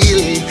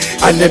shield?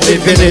 And I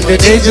live in the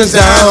danger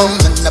zone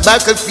in the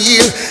back of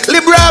field.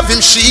 Libra have him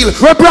shield.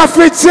 What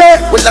prophet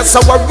say? Well, that's how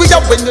we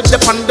are when you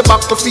dip on the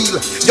battlefield.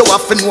 You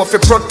have to know if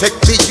you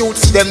protect the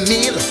youths, them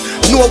meal.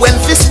 Know when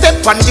to step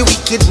on the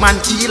wicked man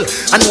heel.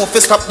 And know if you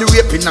stop the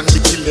raping and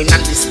the killing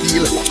and the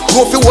steal.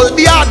 Know if you hold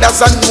the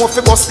orders and know if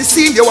you bust the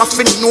seal. You have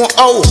to know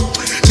how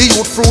the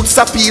youth fruits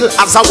appeal.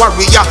 As a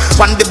warrior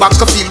on the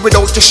battlefield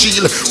without a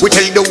shield. We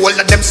tell the whole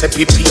of them say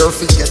prepare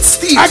for get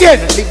steal.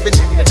 Again. Living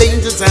in the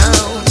danger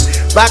zone,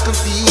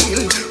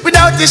 battlefield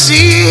without the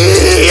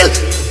shield.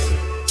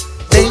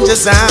 Danger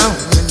zone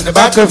in the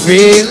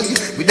battlefield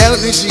without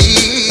the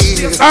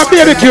shield. I'm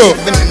baby Q.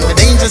 Living in the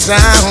danger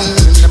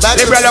zone.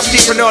 Liberal of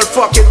people in all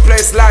fucking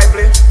place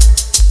lively.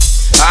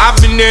 I've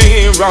been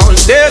here all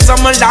days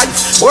of my life.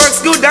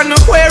 Works good and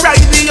where I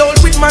be out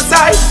with my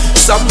side.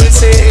 Some will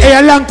say, hey,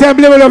 a long time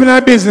liberal love in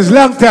our business.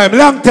 Long time.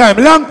 yeah,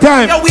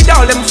 with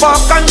all them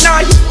fucking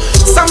knife.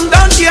 Some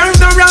down here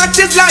the rat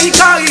is like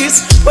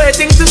ice.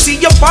 Waiting to see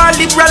your fall,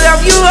 liberal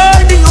have you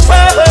heard in your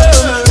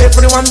phone.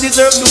 Everyone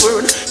deserves the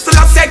word. So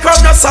let's take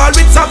crown us all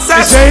with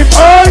success. Same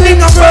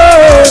holding a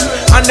phone.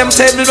 And them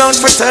table round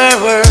for turn.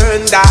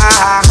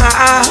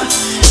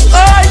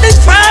 All the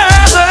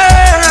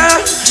power.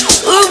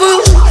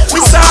 We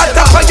start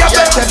up for your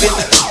baby.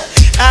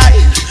 Aye,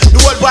 the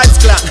old boys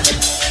clan.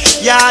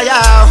 Yo,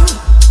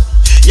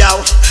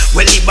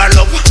 well, Libra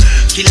love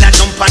Killer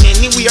jump on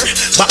anywhere.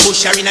 But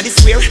Usher in the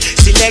square.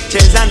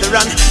 Selectors on the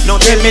run.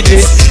 Now tell me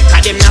this.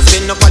 Cause them not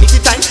spend no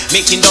quality time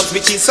making dubs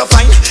which is so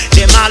fine.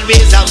 Them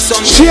always have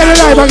some. Share the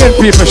live again,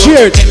 people.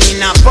 Share it. Them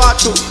in a part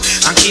two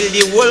and kill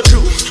the whole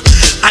crew.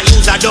 I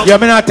use a dub.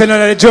 Yeah, me not telling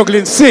you the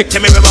juggling sick.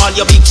 Tell me where all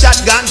your big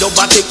shotgun dub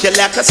I take you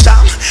like a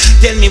star.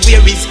 Tell me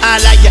where is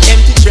all of your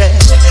empty thread.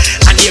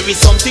 And there is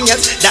something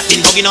else that been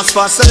bugging us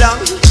for so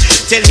long.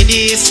 Tell me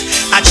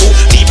this, I do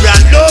Libra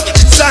love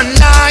so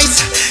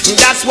nice.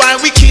 That's why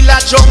we kill a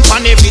jump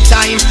on every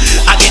time.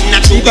 Again, I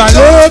do Libra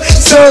love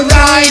so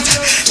right.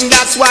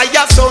 That's why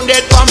you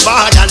sounded from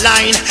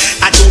borderline.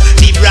 I do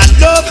Libra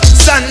love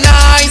so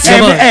nice.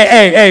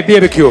 Hey,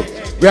 baby Q.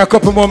 We have a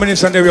couple more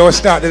minutes and then we will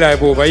start the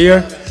live over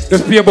here.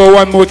 Just play about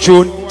one more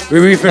tune. We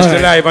refresh the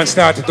live and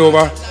start it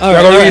over.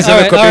 Why you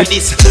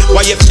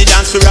the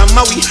dance for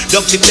Ramawi?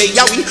 Love to play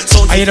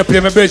Yawi. And you don't play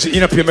my birds, you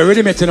don't play my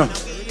ready mate, you know.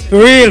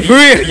 Real.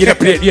 You don't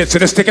play it yet, so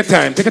just take a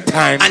time.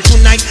 And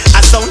tonight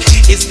a sound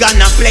is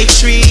gonna play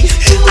 3.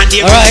 And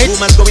there is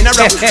rumors going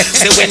around.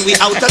 So when we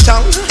out of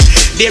town,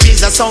 there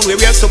is a song where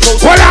we're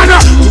supposed to. Hold on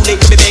up. Too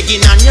late to be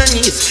begging on your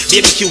knees.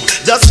 Baby Q,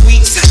 just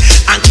squeeze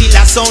and kill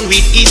a sound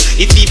with ease.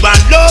 If people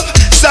love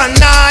so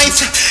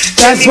nice,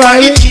 that's why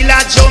we kill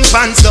a jump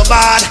and so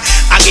bad.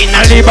 Again,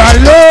 I live a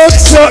love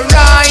so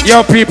right.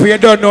 Yo, people, you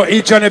don't know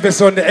each and every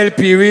Sunday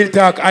LP Real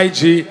Talk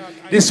IG.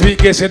 This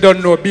week, yes, you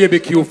don't know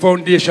BBQ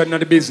Foundation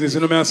and the business, you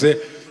know what I say?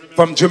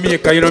 From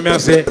Jamaica, you know what I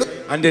say?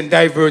 And then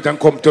divert and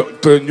come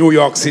to New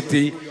York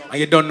City. And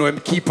you don't know him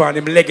keep on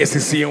him legacy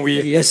same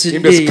way. Yes, him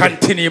indeed. just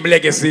continue him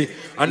legacy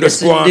and Yes,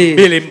 just go indeed. and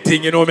build him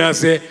thing, you know what I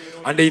say?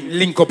 And then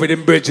link up with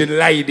him virgin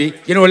Lady.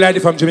 You know Lady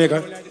from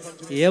Jamaica?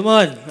 Yeah,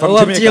 man. From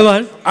Jamaica. Jamaica. You,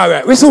 man. All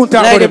right, we soon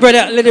talk Like about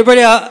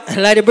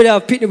the brother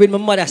pitted with my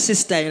mother,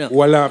 sister, you know.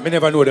 Well, me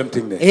never know them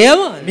thing there. Yeah,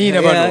 man. Me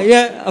never know.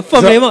 Yeah, a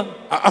family, man.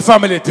 A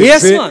family thing.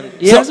 Yes, see? man.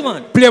 Yes, so,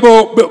 man. Play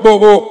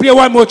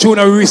one more tune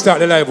and we restart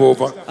the live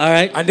over. All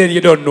right. And then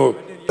you don't know.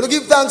 To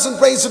give thanks and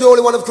praise to the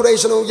Holy One of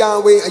creation, O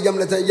Yahweh, I am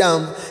let I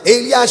am.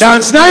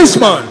 Dance nice,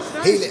 man.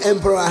 Hail the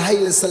Emperor,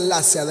 Haile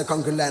Selassie, the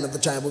conquering land of the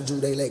tribe of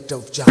Judah, elect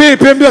of Jah.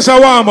 People, him just a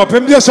warm up.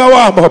 Him just a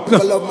warm up.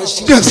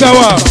 Just a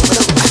warm up.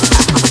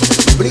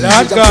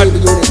 Lord God.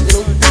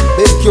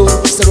 Baby Q,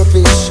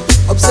 Serafish,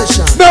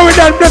 Obsession. Now we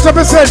done bless up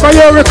yourself for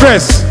your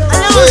request.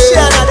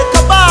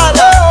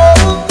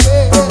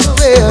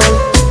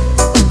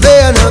 Play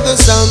another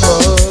song,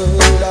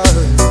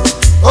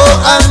 oh,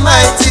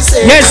 Almighty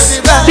say. Yes,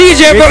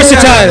 DJ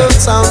Versatile.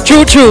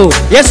 True.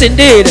 Yes,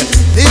 indeed.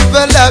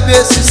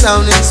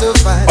 Sounding so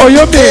fine. Oh,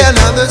 you play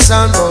another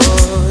song,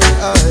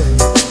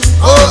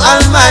 oh,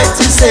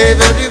 Almighty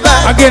Savior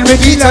divine. Again, we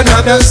eat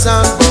another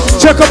song.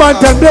 Check up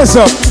and bless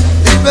up.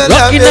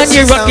 Rocking and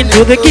you're rocking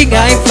to the King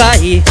I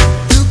fly.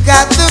 Look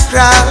at the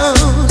crowd,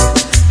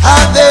 how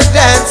they're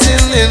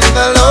dancing in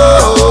the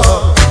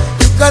Lord.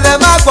 Look at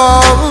them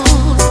abound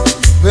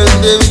when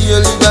they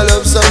really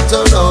develop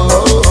something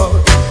on.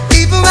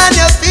 Even when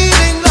you're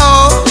feeling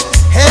low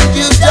and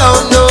you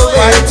don't know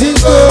where to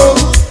go,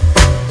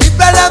 if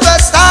I never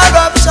start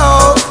up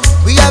show,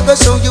 we are gonna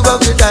show you how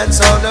to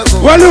dance on the go.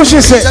 What do she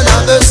say? It's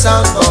another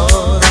song,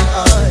 oh,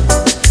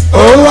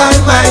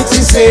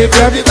 Almighty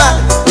Savior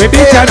divine. We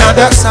beat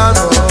another song.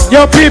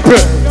 Yo, people.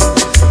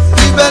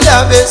 People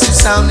love it,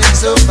 sounding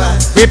so fine.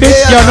 We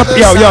beat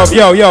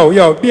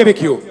yo,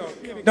 BBQ.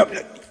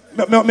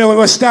 No,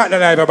 we'll start the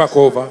live back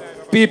over.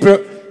 People,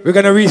 we're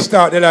gonna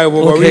restart the live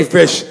over,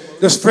 refresh.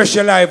 Just fresh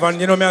your live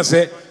and you know me I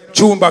say,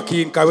 tune back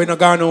in, because we're not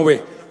going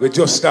nowhere. We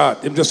just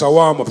start. Him just a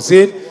warm up,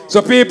 see it?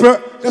 So people,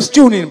 just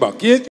tune in back, yeah?